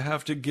going to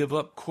have to give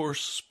up coarse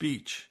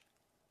speech,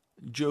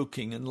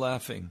 joking and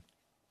laughing.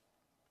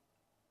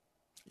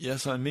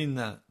 Yes, I mean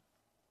that.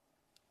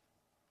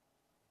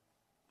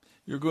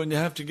 You're going to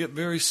have to get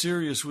very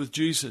serious with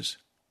Jesus.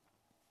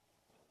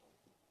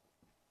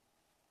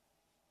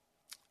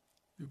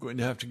 You're going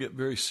to have to get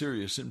very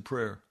serious in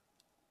prayer.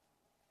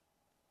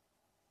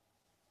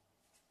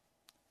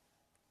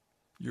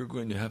 You're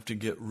going to have to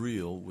get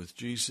real with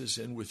Jesus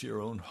and with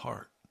your own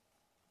heart.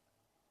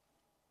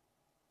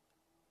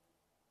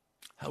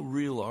 How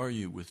real are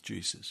you with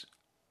Jesus?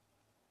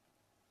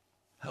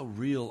 How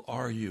real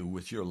are you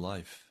with your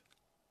life?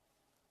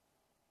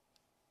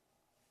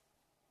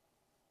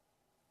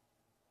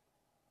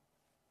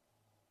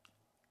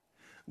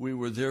 We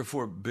were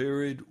therefore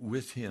buried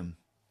with him.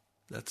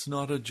 That's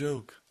not a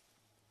joke.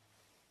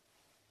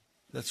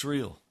 That's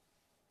real.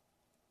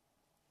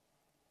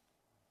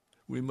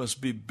 We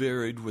must be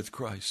buried with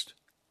Christ.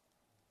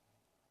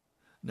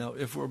 Now,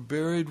 if we're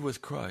buried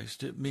with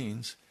Christ, it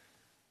means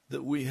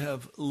that we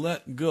have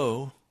let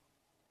go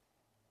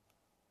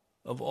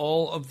of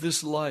all of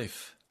this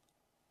life.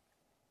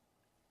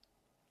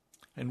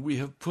 And we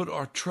have put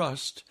our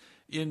trust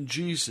in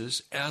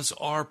Jesus as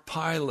our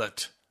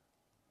pilot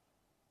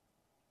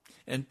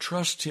and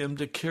trust him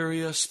to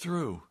carry us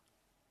through.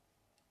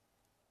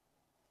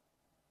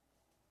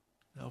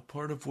 Now,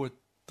 part of what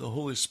the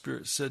Holy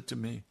Spirit said to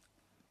me,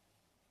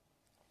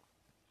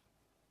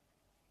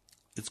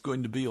 it's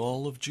going to be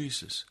all of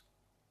Jesus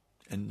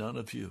and none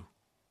of you.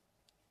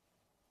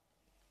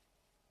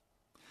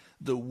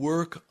 The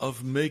work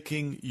of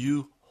making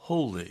you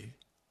holy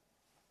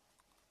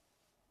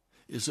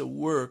is a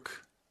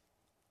work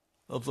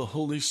of the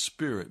Holy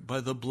Spirit by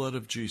the blood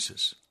of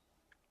Jesus.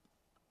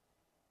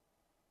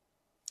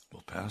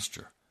 Well,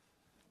 Pastor,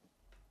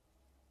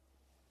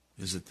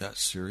 is it that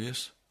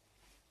serious?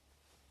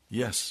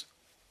 Yes.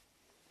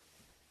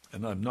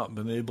 And I've not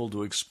been able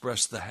to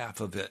express the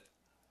half of it.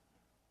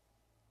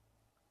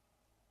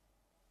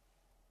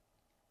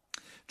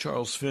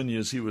 Charles Finney,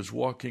 as he was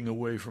walking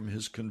away from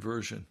his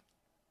conversion,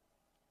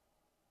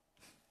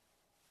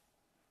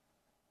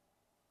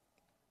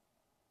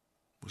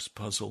 was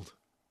puzzled.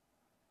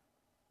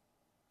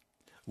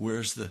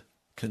 Where's the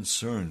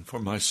concern for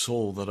my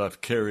soul that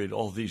I've carried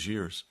all these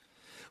years?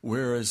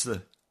 Where is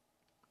the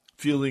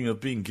feeling of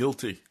being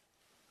guilty?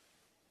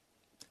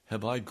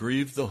 Have I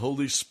grieved the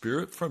Holy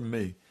Spirit from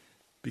me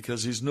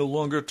because he's no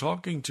longer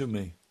talking to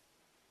me?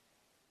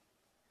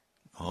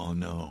 Oh,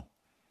 no.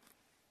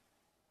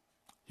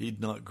 He'd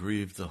not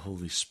grieved the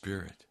Holy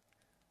Spirit.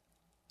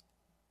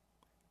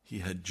 He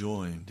had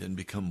joined and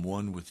become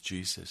one with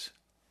Jesus.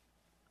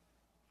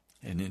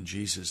 And in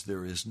Jesus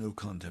there is no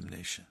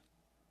condemnation.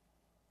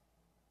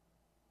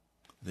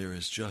 There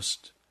is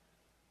just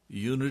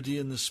unity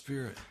in the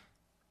Spirit.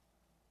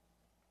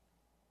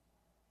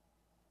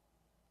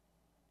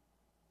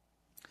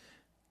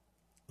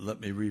 Let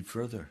me read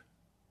further.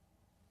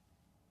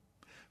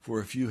 For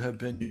if you have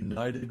been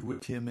united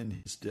with him in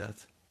his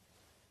death,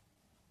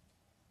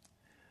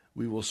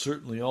 we will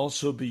certainly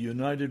also be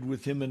united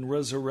with him in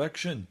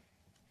resurrection.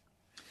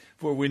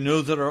 For we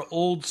know that our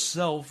old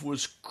self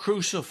was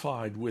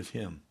crucified with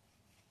him,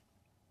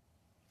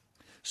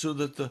 so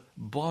that the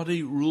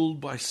body ruled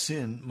by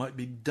sin might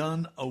be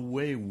done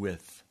away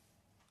with,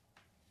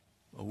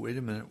 wait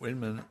a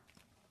minute.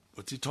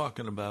 What's he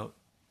talking about?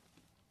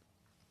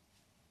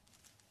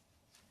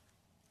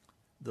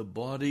 The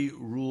body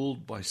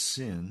ruled by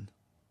sin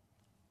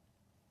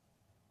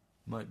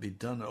might be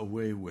done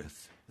away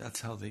with.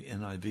 That's how the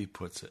NIV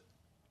puts it.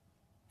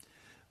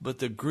 But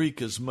the Greek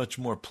is much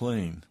more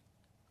plain.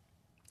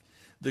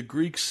 The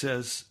Greek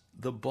says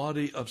the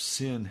body of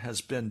sin has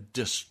been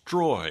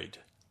destroyed,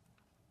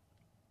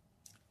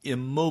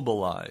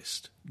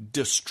 immobilized,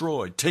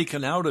 destroyed,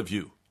 taken out of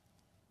you.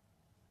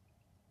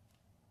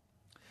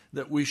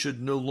 That we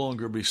should no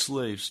longer be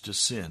slaves to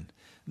sin,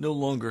 no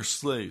longer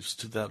slaves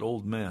to that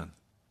old man.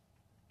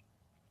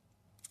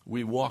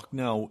 We walk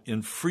now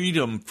in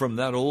freedom from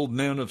that old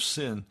man of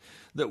sin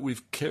that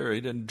we've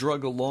carried and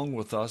drug along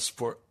with us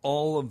for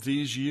all of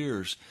these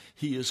years.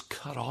 He is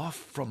cut off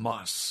from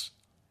us.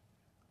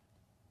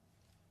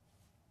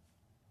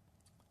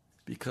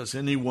 Because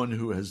anyone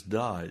who has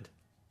died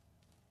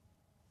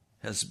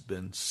has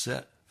been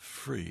set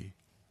free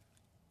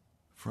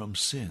from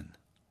sin.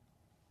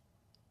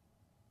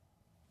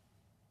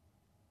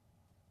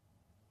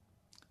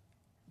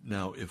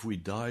 Now, if we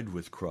died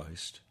with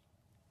Christ,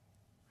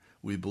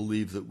 we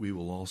believe that we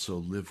will also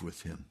live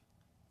with him.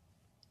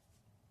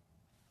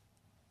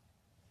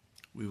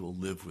 We will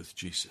live with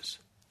Jesus.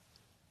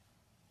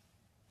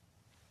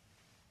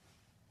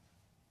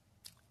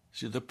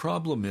 See, the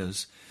problem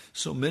is,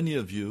 so many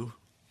of you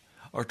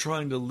are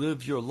trying to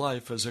live your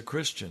life as a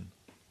Christian,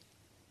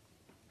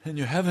 and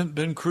you haven't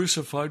been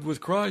crucified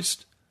with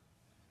Christ.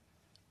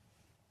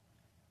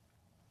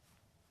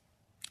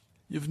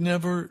 You've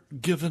never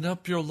given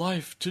up your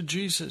life to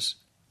Jesus.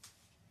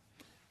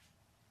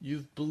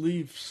 You've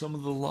believed some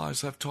of the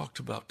lies I've talked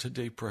about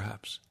today,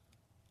 perhaps.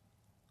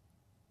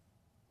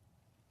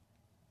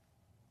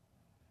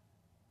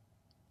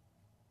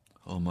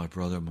 Oh, my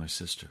brother, my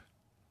sister,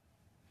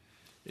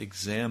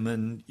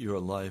 examine your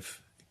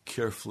life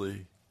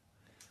carefully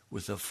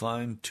with a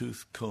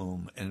fine-tooth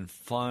comb and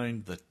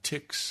find the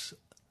ticks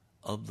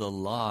of the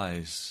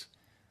lies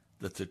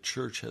that the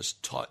church has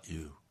taught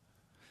you.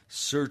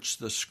 Search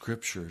the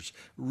scriptures.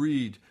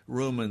 Read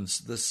Romans,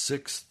 the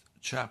 6th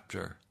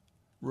chapter.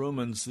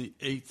 Romans, the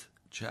 8th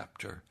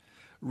chapter.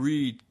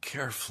 Read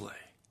carefully.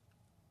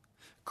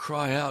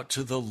 Cry out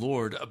to the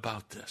Lord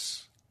about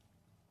this.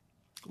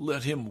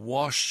 Let him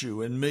wash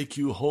you and make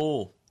you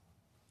whole.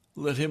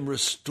 Let him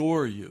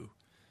restore you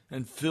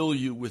and fill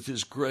you with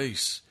his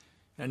grace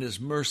and his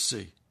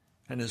mercy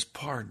and his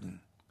pardon.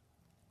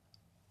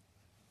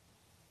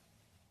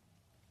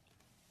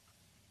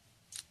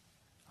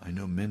 I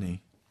know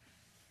many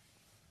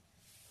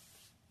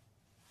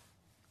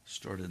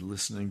started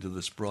listening to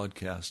this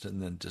broadcast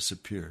and then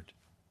disappeared.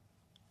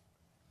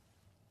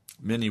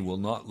 Many will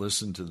not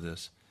listen to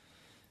this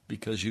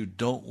because you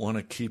don't want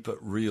to keep it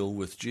real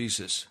with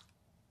Jesus.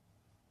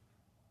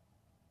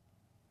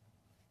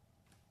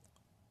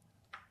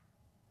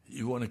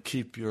 You want to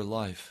keep your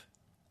life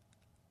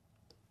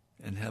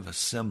and have a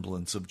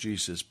semblance of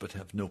Jesus but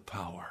have no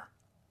power.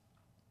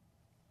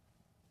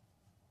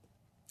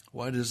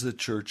 Why does the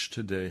church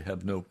today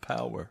have no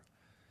power?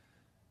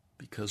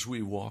 Because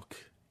we walk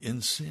in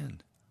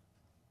sin.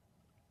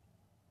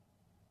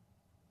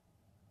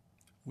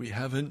 We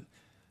haven't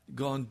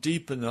gone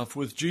deep enough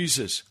with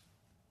Jesus.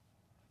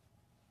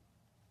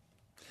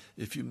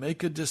 If you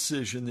make a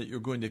decision that you're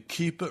going to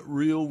keep it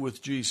real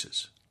with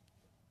Jesus,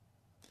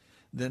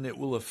 then it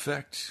will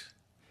affect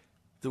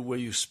the way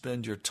you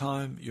spend your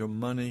time, your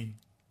money.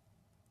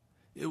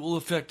 It will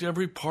affect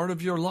every part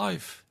of your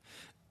life.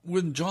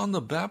 When John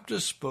the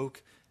Baptist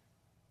spoke,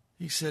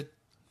 he said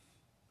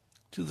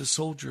to the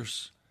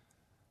soldiers,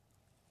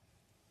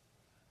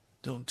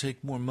 don't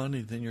take more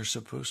money than you're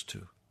supposed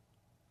to.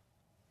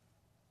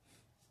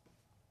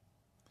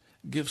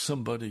 Give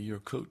somebody your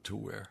coat to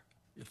wear.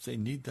 If they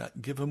need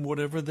that, give them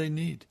whatever they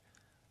need.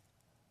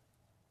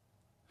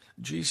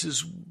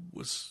 Jesus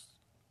was,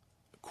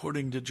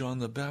 according to John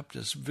the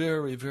Baptist,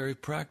 very, very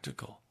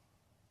practical.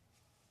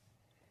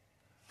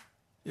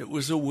 It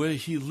was a way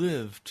he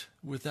lived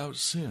without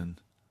sin.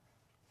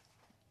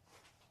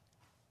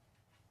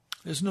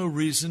 There's no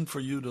reason for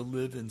you to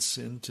live in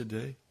sin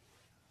today.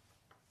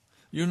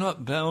 You're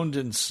not bound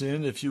in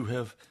sin if you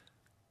have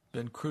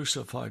been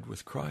crucified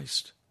with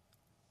Christ.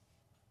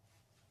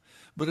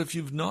 But if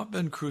you've not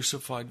been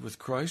crucified with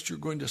Christ, you're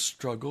going to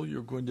struggle.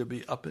 You're going to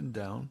be up and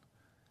down.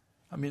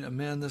 I mean, a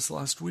man this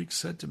last week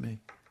said to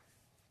me,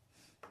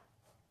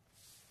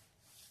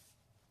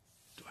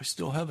 do I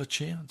still have a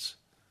chance?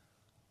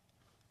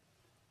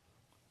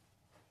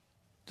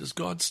 Does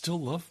God still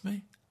love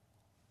me?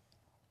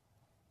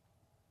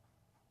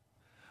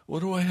 What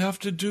do I have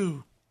to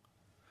do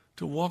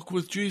to walk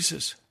with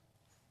Jesus?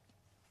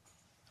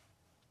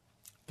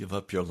 Give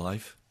up your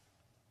life.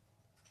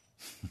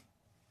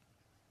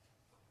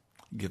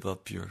 Give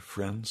up your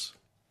friends.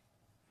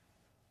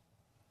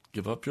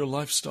 Give up your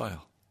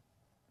lifestyle.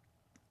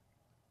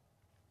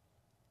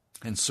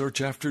 And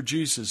search after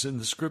Jesus in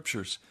the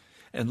Scriptures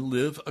and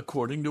live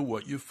according to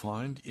what you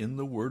find in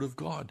the Word of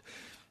God.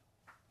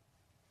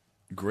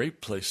 A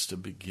great place to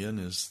begin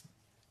is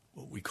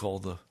what we call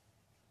the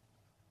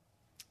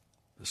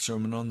the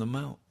Sermon on the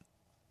Mount,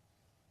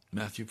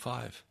 Matthew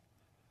 5.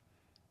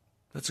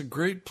 That's a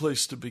great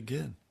place to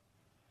begin.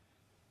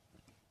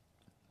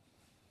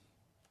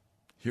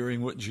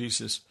 Hearing what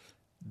Jesus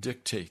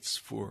dictates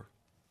for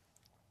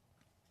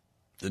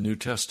the New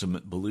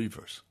Testament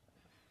believers,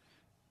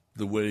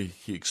 the way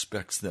he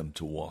expects them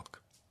to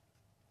walk.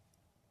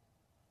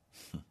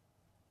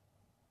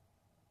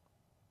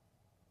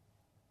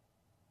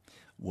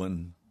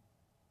 One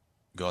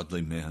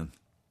godly man,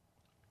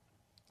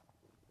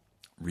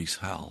 Rees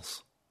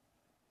Howells,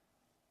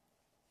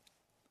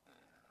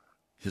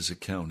 his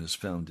account is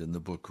found in the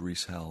book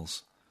Rees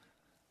Howells,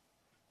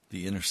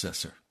 The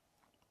Intercessor.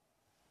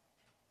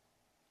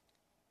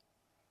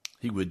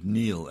 He would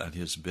kneel at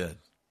his bed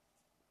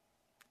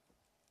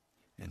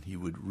and he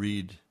would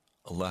read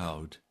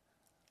aloud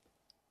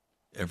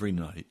every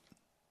night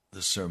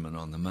the Sermon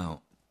on the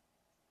Mount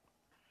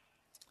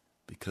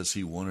because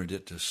he wanted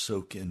it to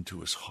soak into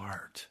his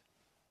heart.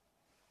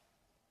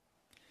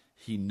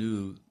 He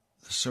knew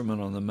the Sermon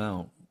on the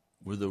Mount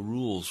were the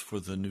rules for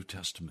the New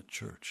Testament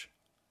church.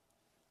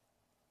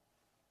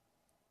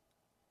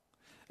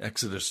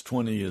 Exodus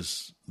 20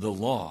 is the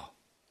law,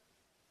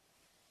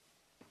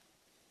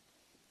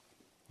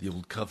 the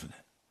Old Covenant.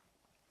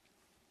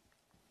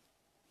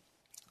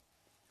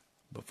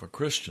 But for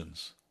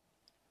Christians,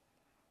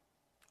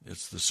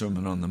 it's the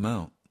Sermon on the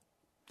Mount.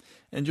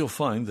 And you'll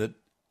find that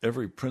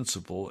every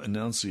principle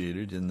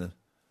enunciated in the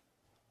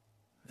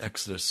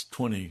Exodus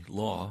 20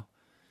 law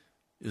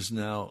is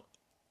now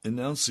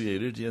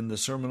enunciated in the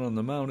Sermon on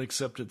the Mount,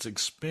 except it's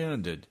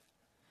expanded.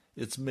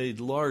 It's made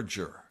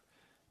larger.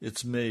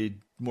 It's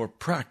made more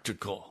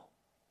practical.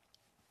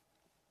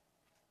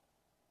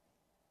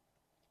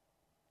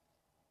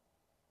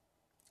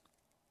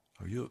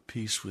 Are you at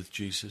peace with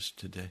Jesus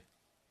today?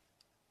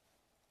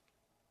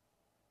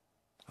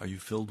 Are you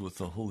filled with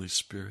the Holy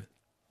Spirit?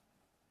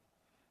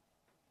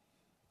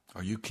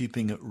 Are you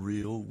keeping it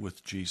real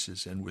with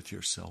Jesus and with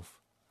yourself?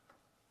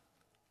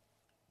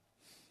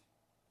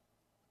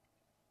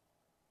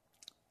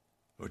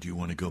 Or do you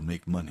want to go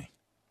make money?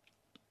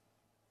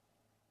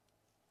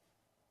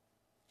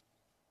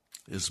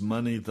 Is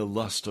money the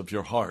lust of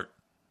your heart?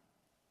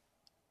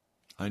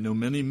 I know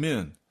many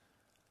men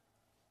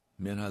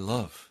I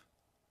love,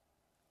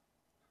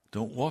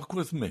 don't walk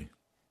with me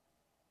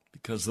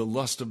because the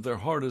lust of their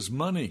heart is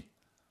money.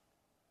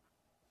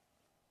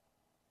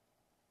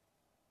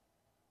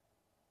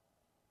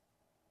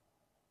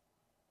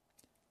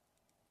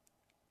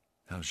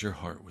 How's your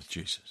heart with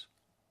Jesus?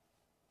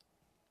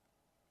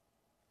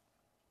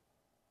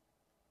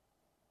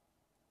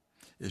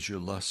 Is your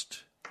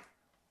lust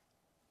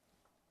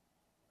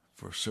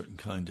for a certain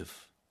kind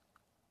of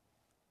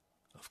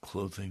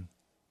clothing,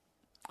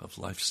 of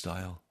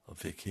lifestyle, of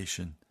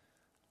vacation?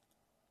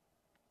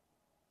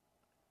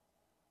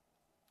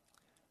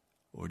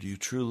 Or do you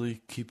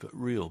truly keep it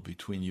real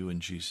between you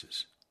and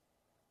Jesus?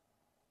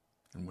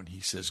 And when he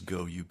says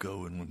go, you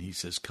go, and when he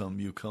says come,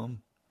 you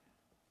come?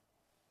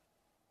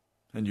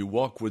 And you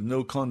walk with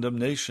no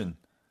condemnation.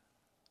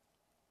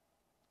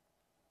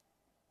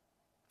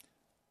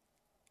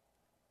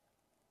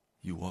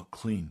 You walk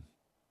clean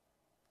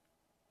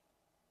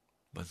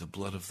by the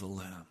blood of the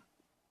Lamb.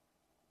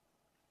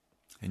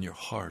 And your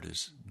heart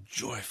is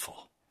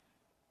joyful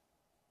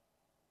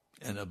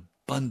and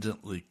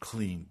abundantly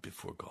clean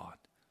before God.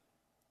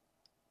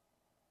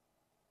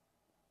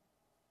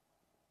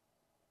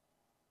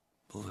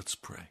 Well, let's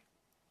pray.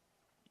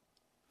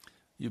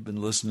 You've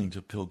been listening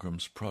to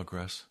Pilgrim's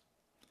Progress.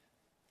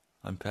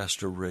 I'm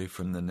Pastor Ray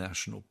from the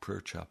National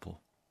Prayer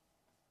Chapel.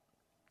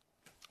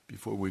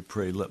 Before we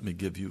pray, let me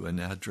give you an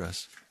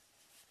address.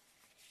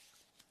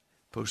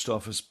 Post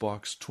Office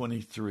Box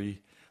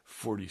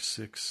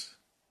 2346,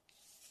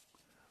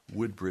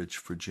 Woodbridge,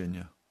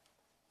 Virginia,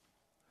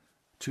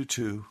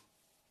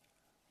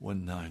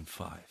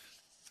 22195.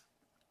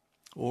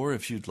 Or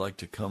if you'd like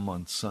to come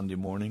on Sunday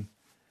morning,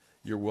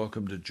 you're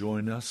welcome to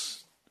join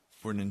us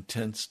for an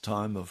intense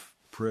time of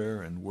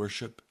prayer and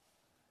worship.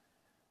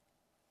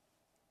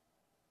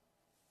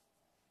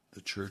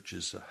 The church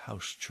is a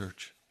house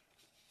church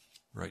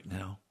right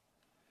now.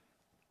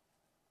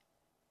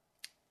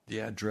 The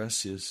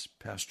address is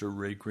Pastor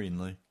Ray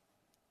Greenley,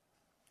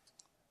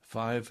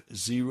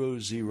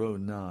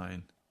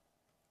 5009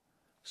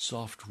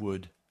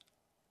 Softwood,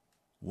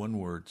 one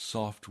word,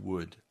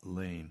 Softwood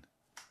Lane,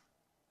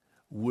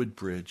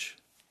 Woodbridge,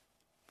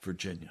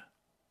 Virginia,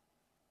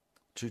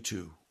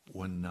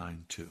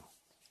 22192.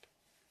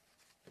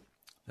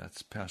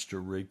 That's Pastor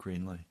Ray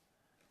Greenley,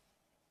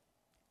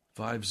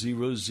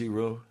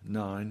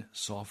 5009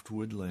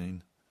 Softwood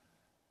Lane,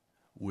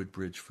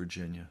 Woodbridge,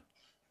 Virginia,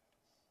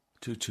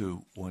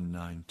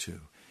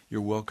 22192.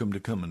 You're welcome to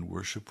come and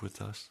worship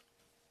with us.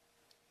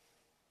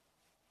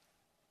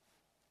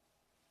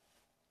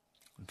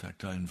 In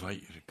fact, I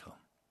invite you to come.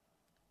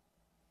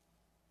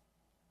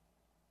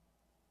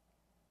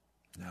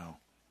 Now,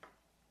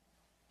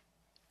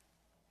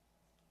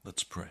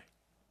 let's pray.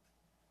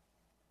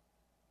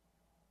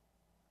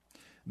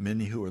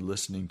 Many who are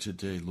listening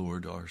today,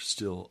 Lord, are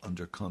still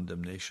under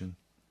condemnation.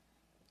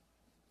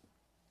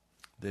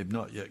 They've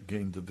not yet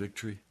gained the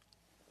victory.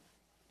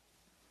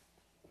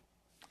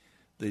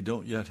 They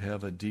don't yet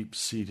have a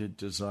deep-seated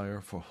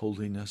desire for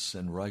holiness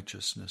and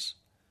righteousness.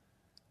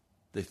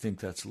 They think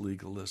that's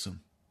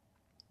legalism.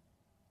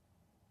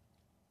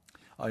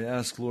 I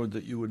ask, Lord,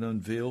 that you would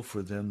unveil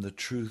for them the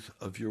truth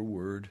of your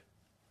word.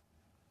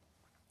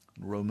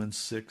 Romans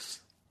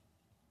 6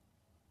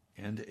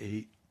 and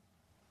 8.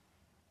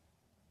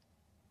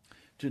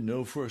 To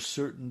know for a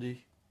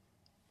certainty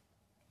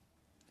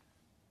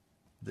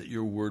that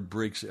your word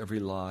breaks every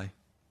lie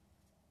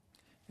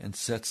and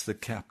sets the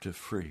captive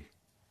free.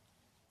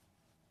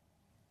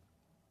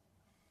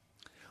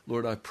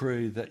 Lord, I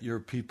pray that your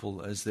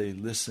people, as they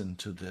listen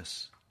to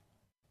this,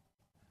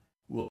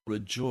 will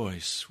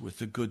rejoice with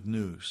the good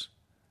news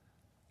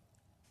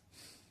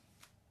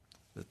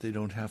that they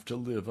don't have to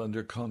live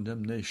under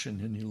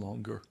condemnation any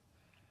longer,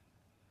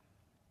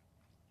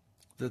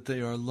 that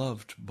they are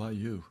loved by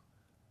you,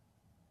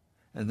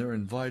 and they're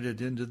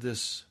invited into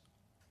this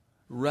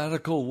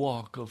radical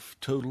walk of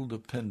total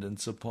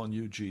dependence upon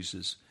you,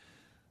 Jesus,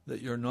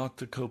 that you're not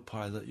the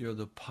co-pilot, you're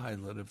the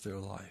pilot of their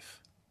life.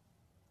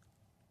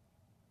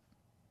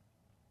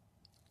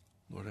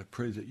 Lord, I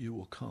pray that you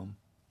will come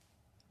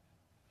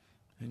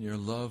in your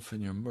love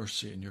and your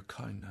mercy and your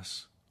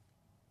kindness.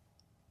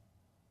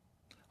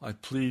 I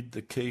plead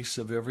the case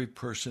of every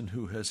person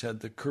who has had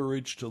the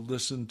courage to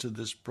listen to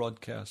this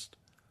broadcast.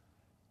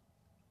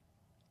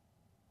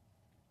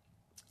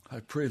 I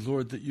pray,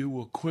 Lord, that you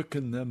will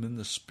quicken them in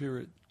the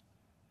Spirit,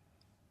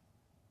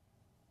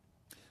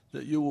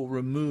 that you will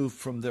remove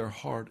from their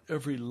heart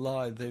every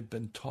lie they've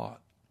been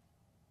taught,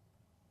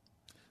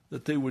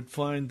 that they would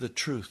find the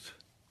truth,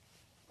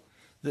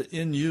 that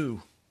in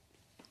you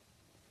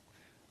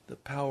the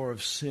power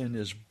of sin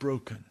is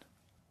broken,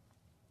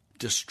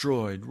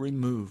 destroyed,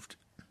 removed.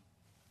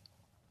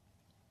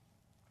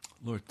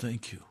 Lord,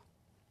 thank you.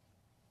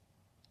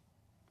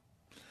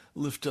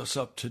 Lift us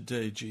up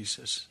today,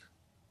 Jesus.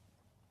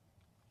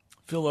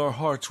 Fill our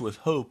hearts with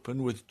hope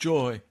and with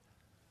joy.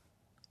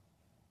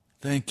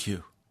 Thank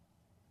you.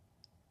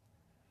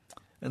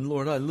 And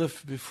Lord, I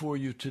lift before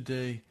you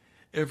today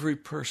every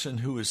person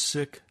who is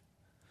sick,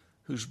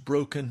 who's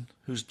broken,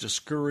 who's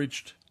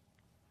discouraged,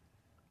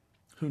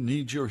 who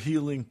needs your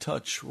healing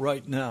touch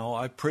right now.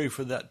 I pray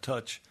for that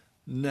touch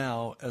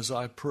now as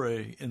I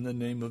pray in the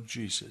name of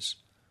Jesus.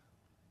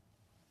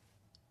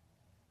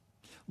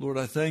 Lord,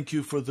 I thank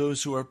you for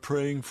those who are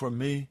praying for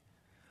me.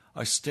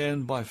 I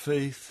stand by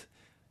faith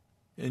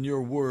in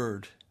your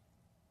word,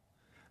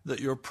 that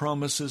your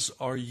promises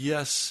are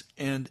yes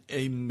and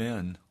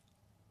amen.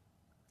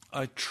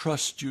 I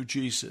trust you,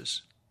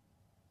 Jesus.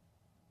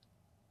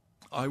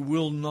 I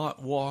will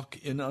not walk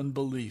in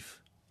unbelief.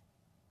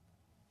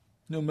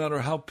 No matter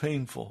how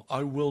painful,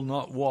 I will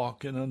not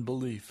walk in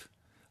unbelief.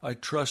 I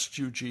trust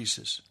you,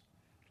 Jesus.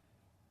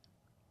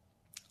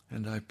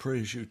 And I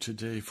praise you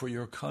today for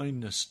your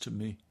kindness to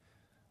me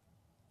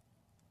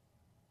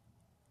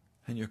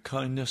and your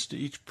kindness to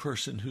each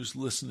person who's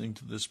listening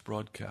to this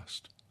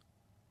broadcast.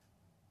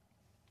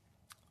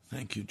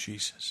 Thank you,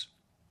 Jesus.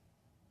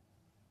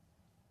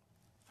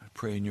 I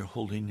pray in your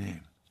holy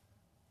name.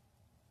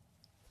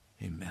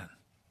 Amen.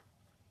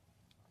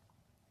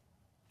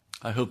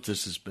 I hope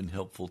this has been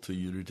helpful to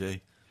you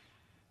today.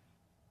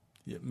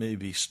 It may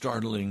be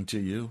startling to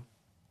you,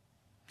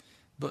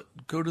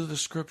 but go to the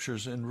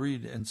scriptures and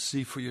read and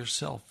see for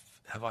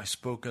yourself. Have I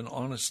spoken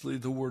honestly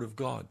the word of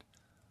God?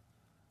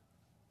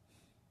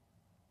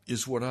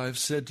 Is what I've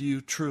said to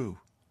you true?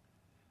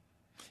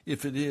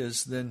 If it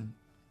is, then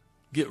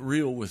get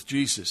real with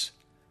Jesus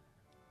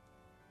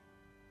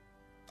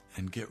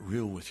and get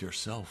real with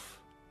yourself.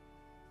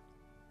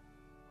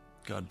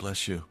 God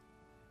bless you.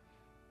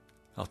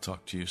 I'll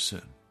talk to you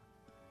soon.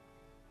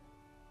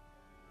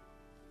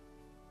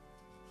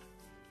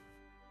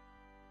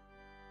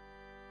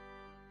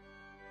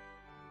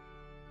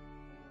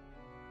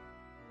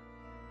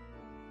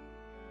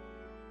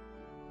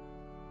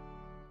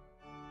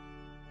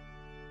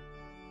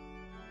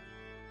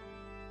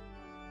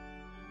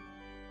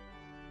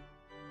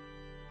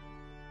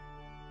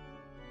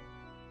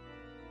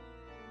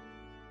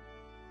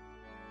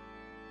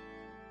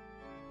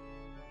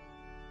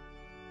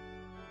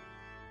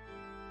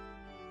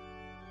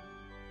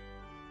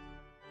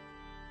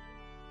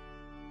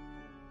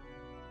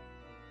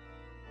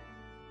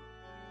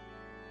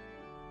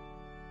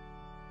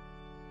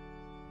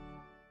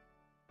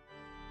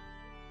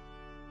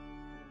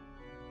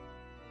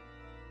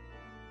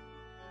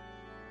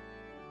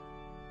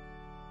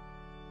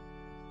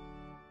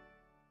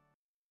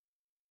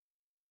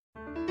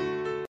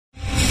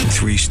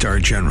 Three-star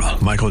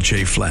General Michael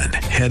J. Flynn,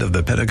 head of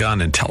the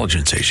Pentagon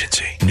Intelligence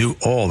Agency, knew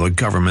all the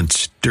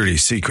government's dirty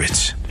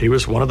secrets. He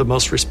was one of the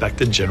most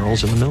respected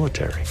generals in the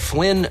military.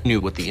 Flynn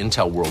knew what the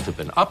intel world had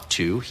been up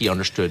to. He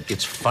understood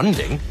its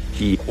funding.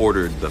 He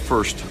ordered the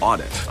first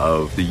audit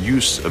of the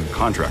use of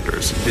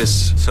contractors.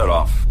 This set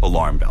off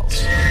alarm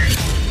bells.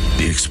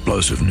 The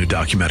explosive new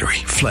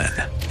documentary, Flynn,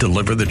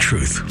 Deliver the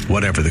Truth,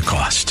 Whatever the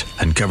Cost,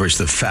 uncovers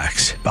the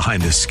facts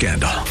behind this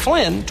scandal.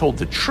 Flynn told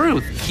the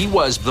truth. He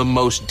was the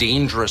most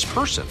dangerous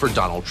person for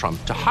Donald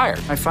Trump to hire.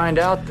 I find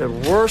out the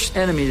worst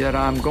enemy that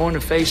I'm going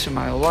to face in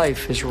my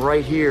life is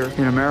right here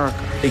in America.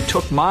 They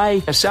took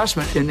my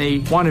assessment and they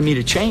wanted me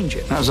to change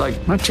it. And I was like,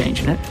 I'm not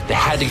changing it. They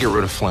had to get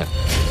rid of Flynn.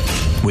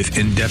 With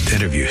in-depth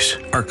interviews,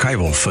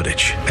 archival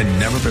footage, and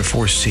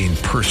never-before-seen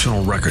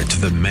personal records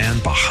of the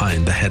man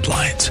behind the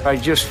headlines. I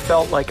just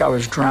felt like I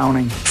was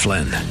drowning.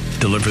 Flynn,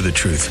 Deliver the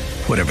Truth,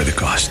 Whatever the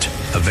Cost.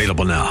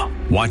 Available now.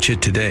 Watch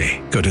it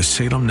today. Go to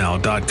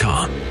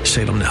salemnow.com.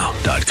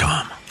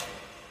 salemnow.com.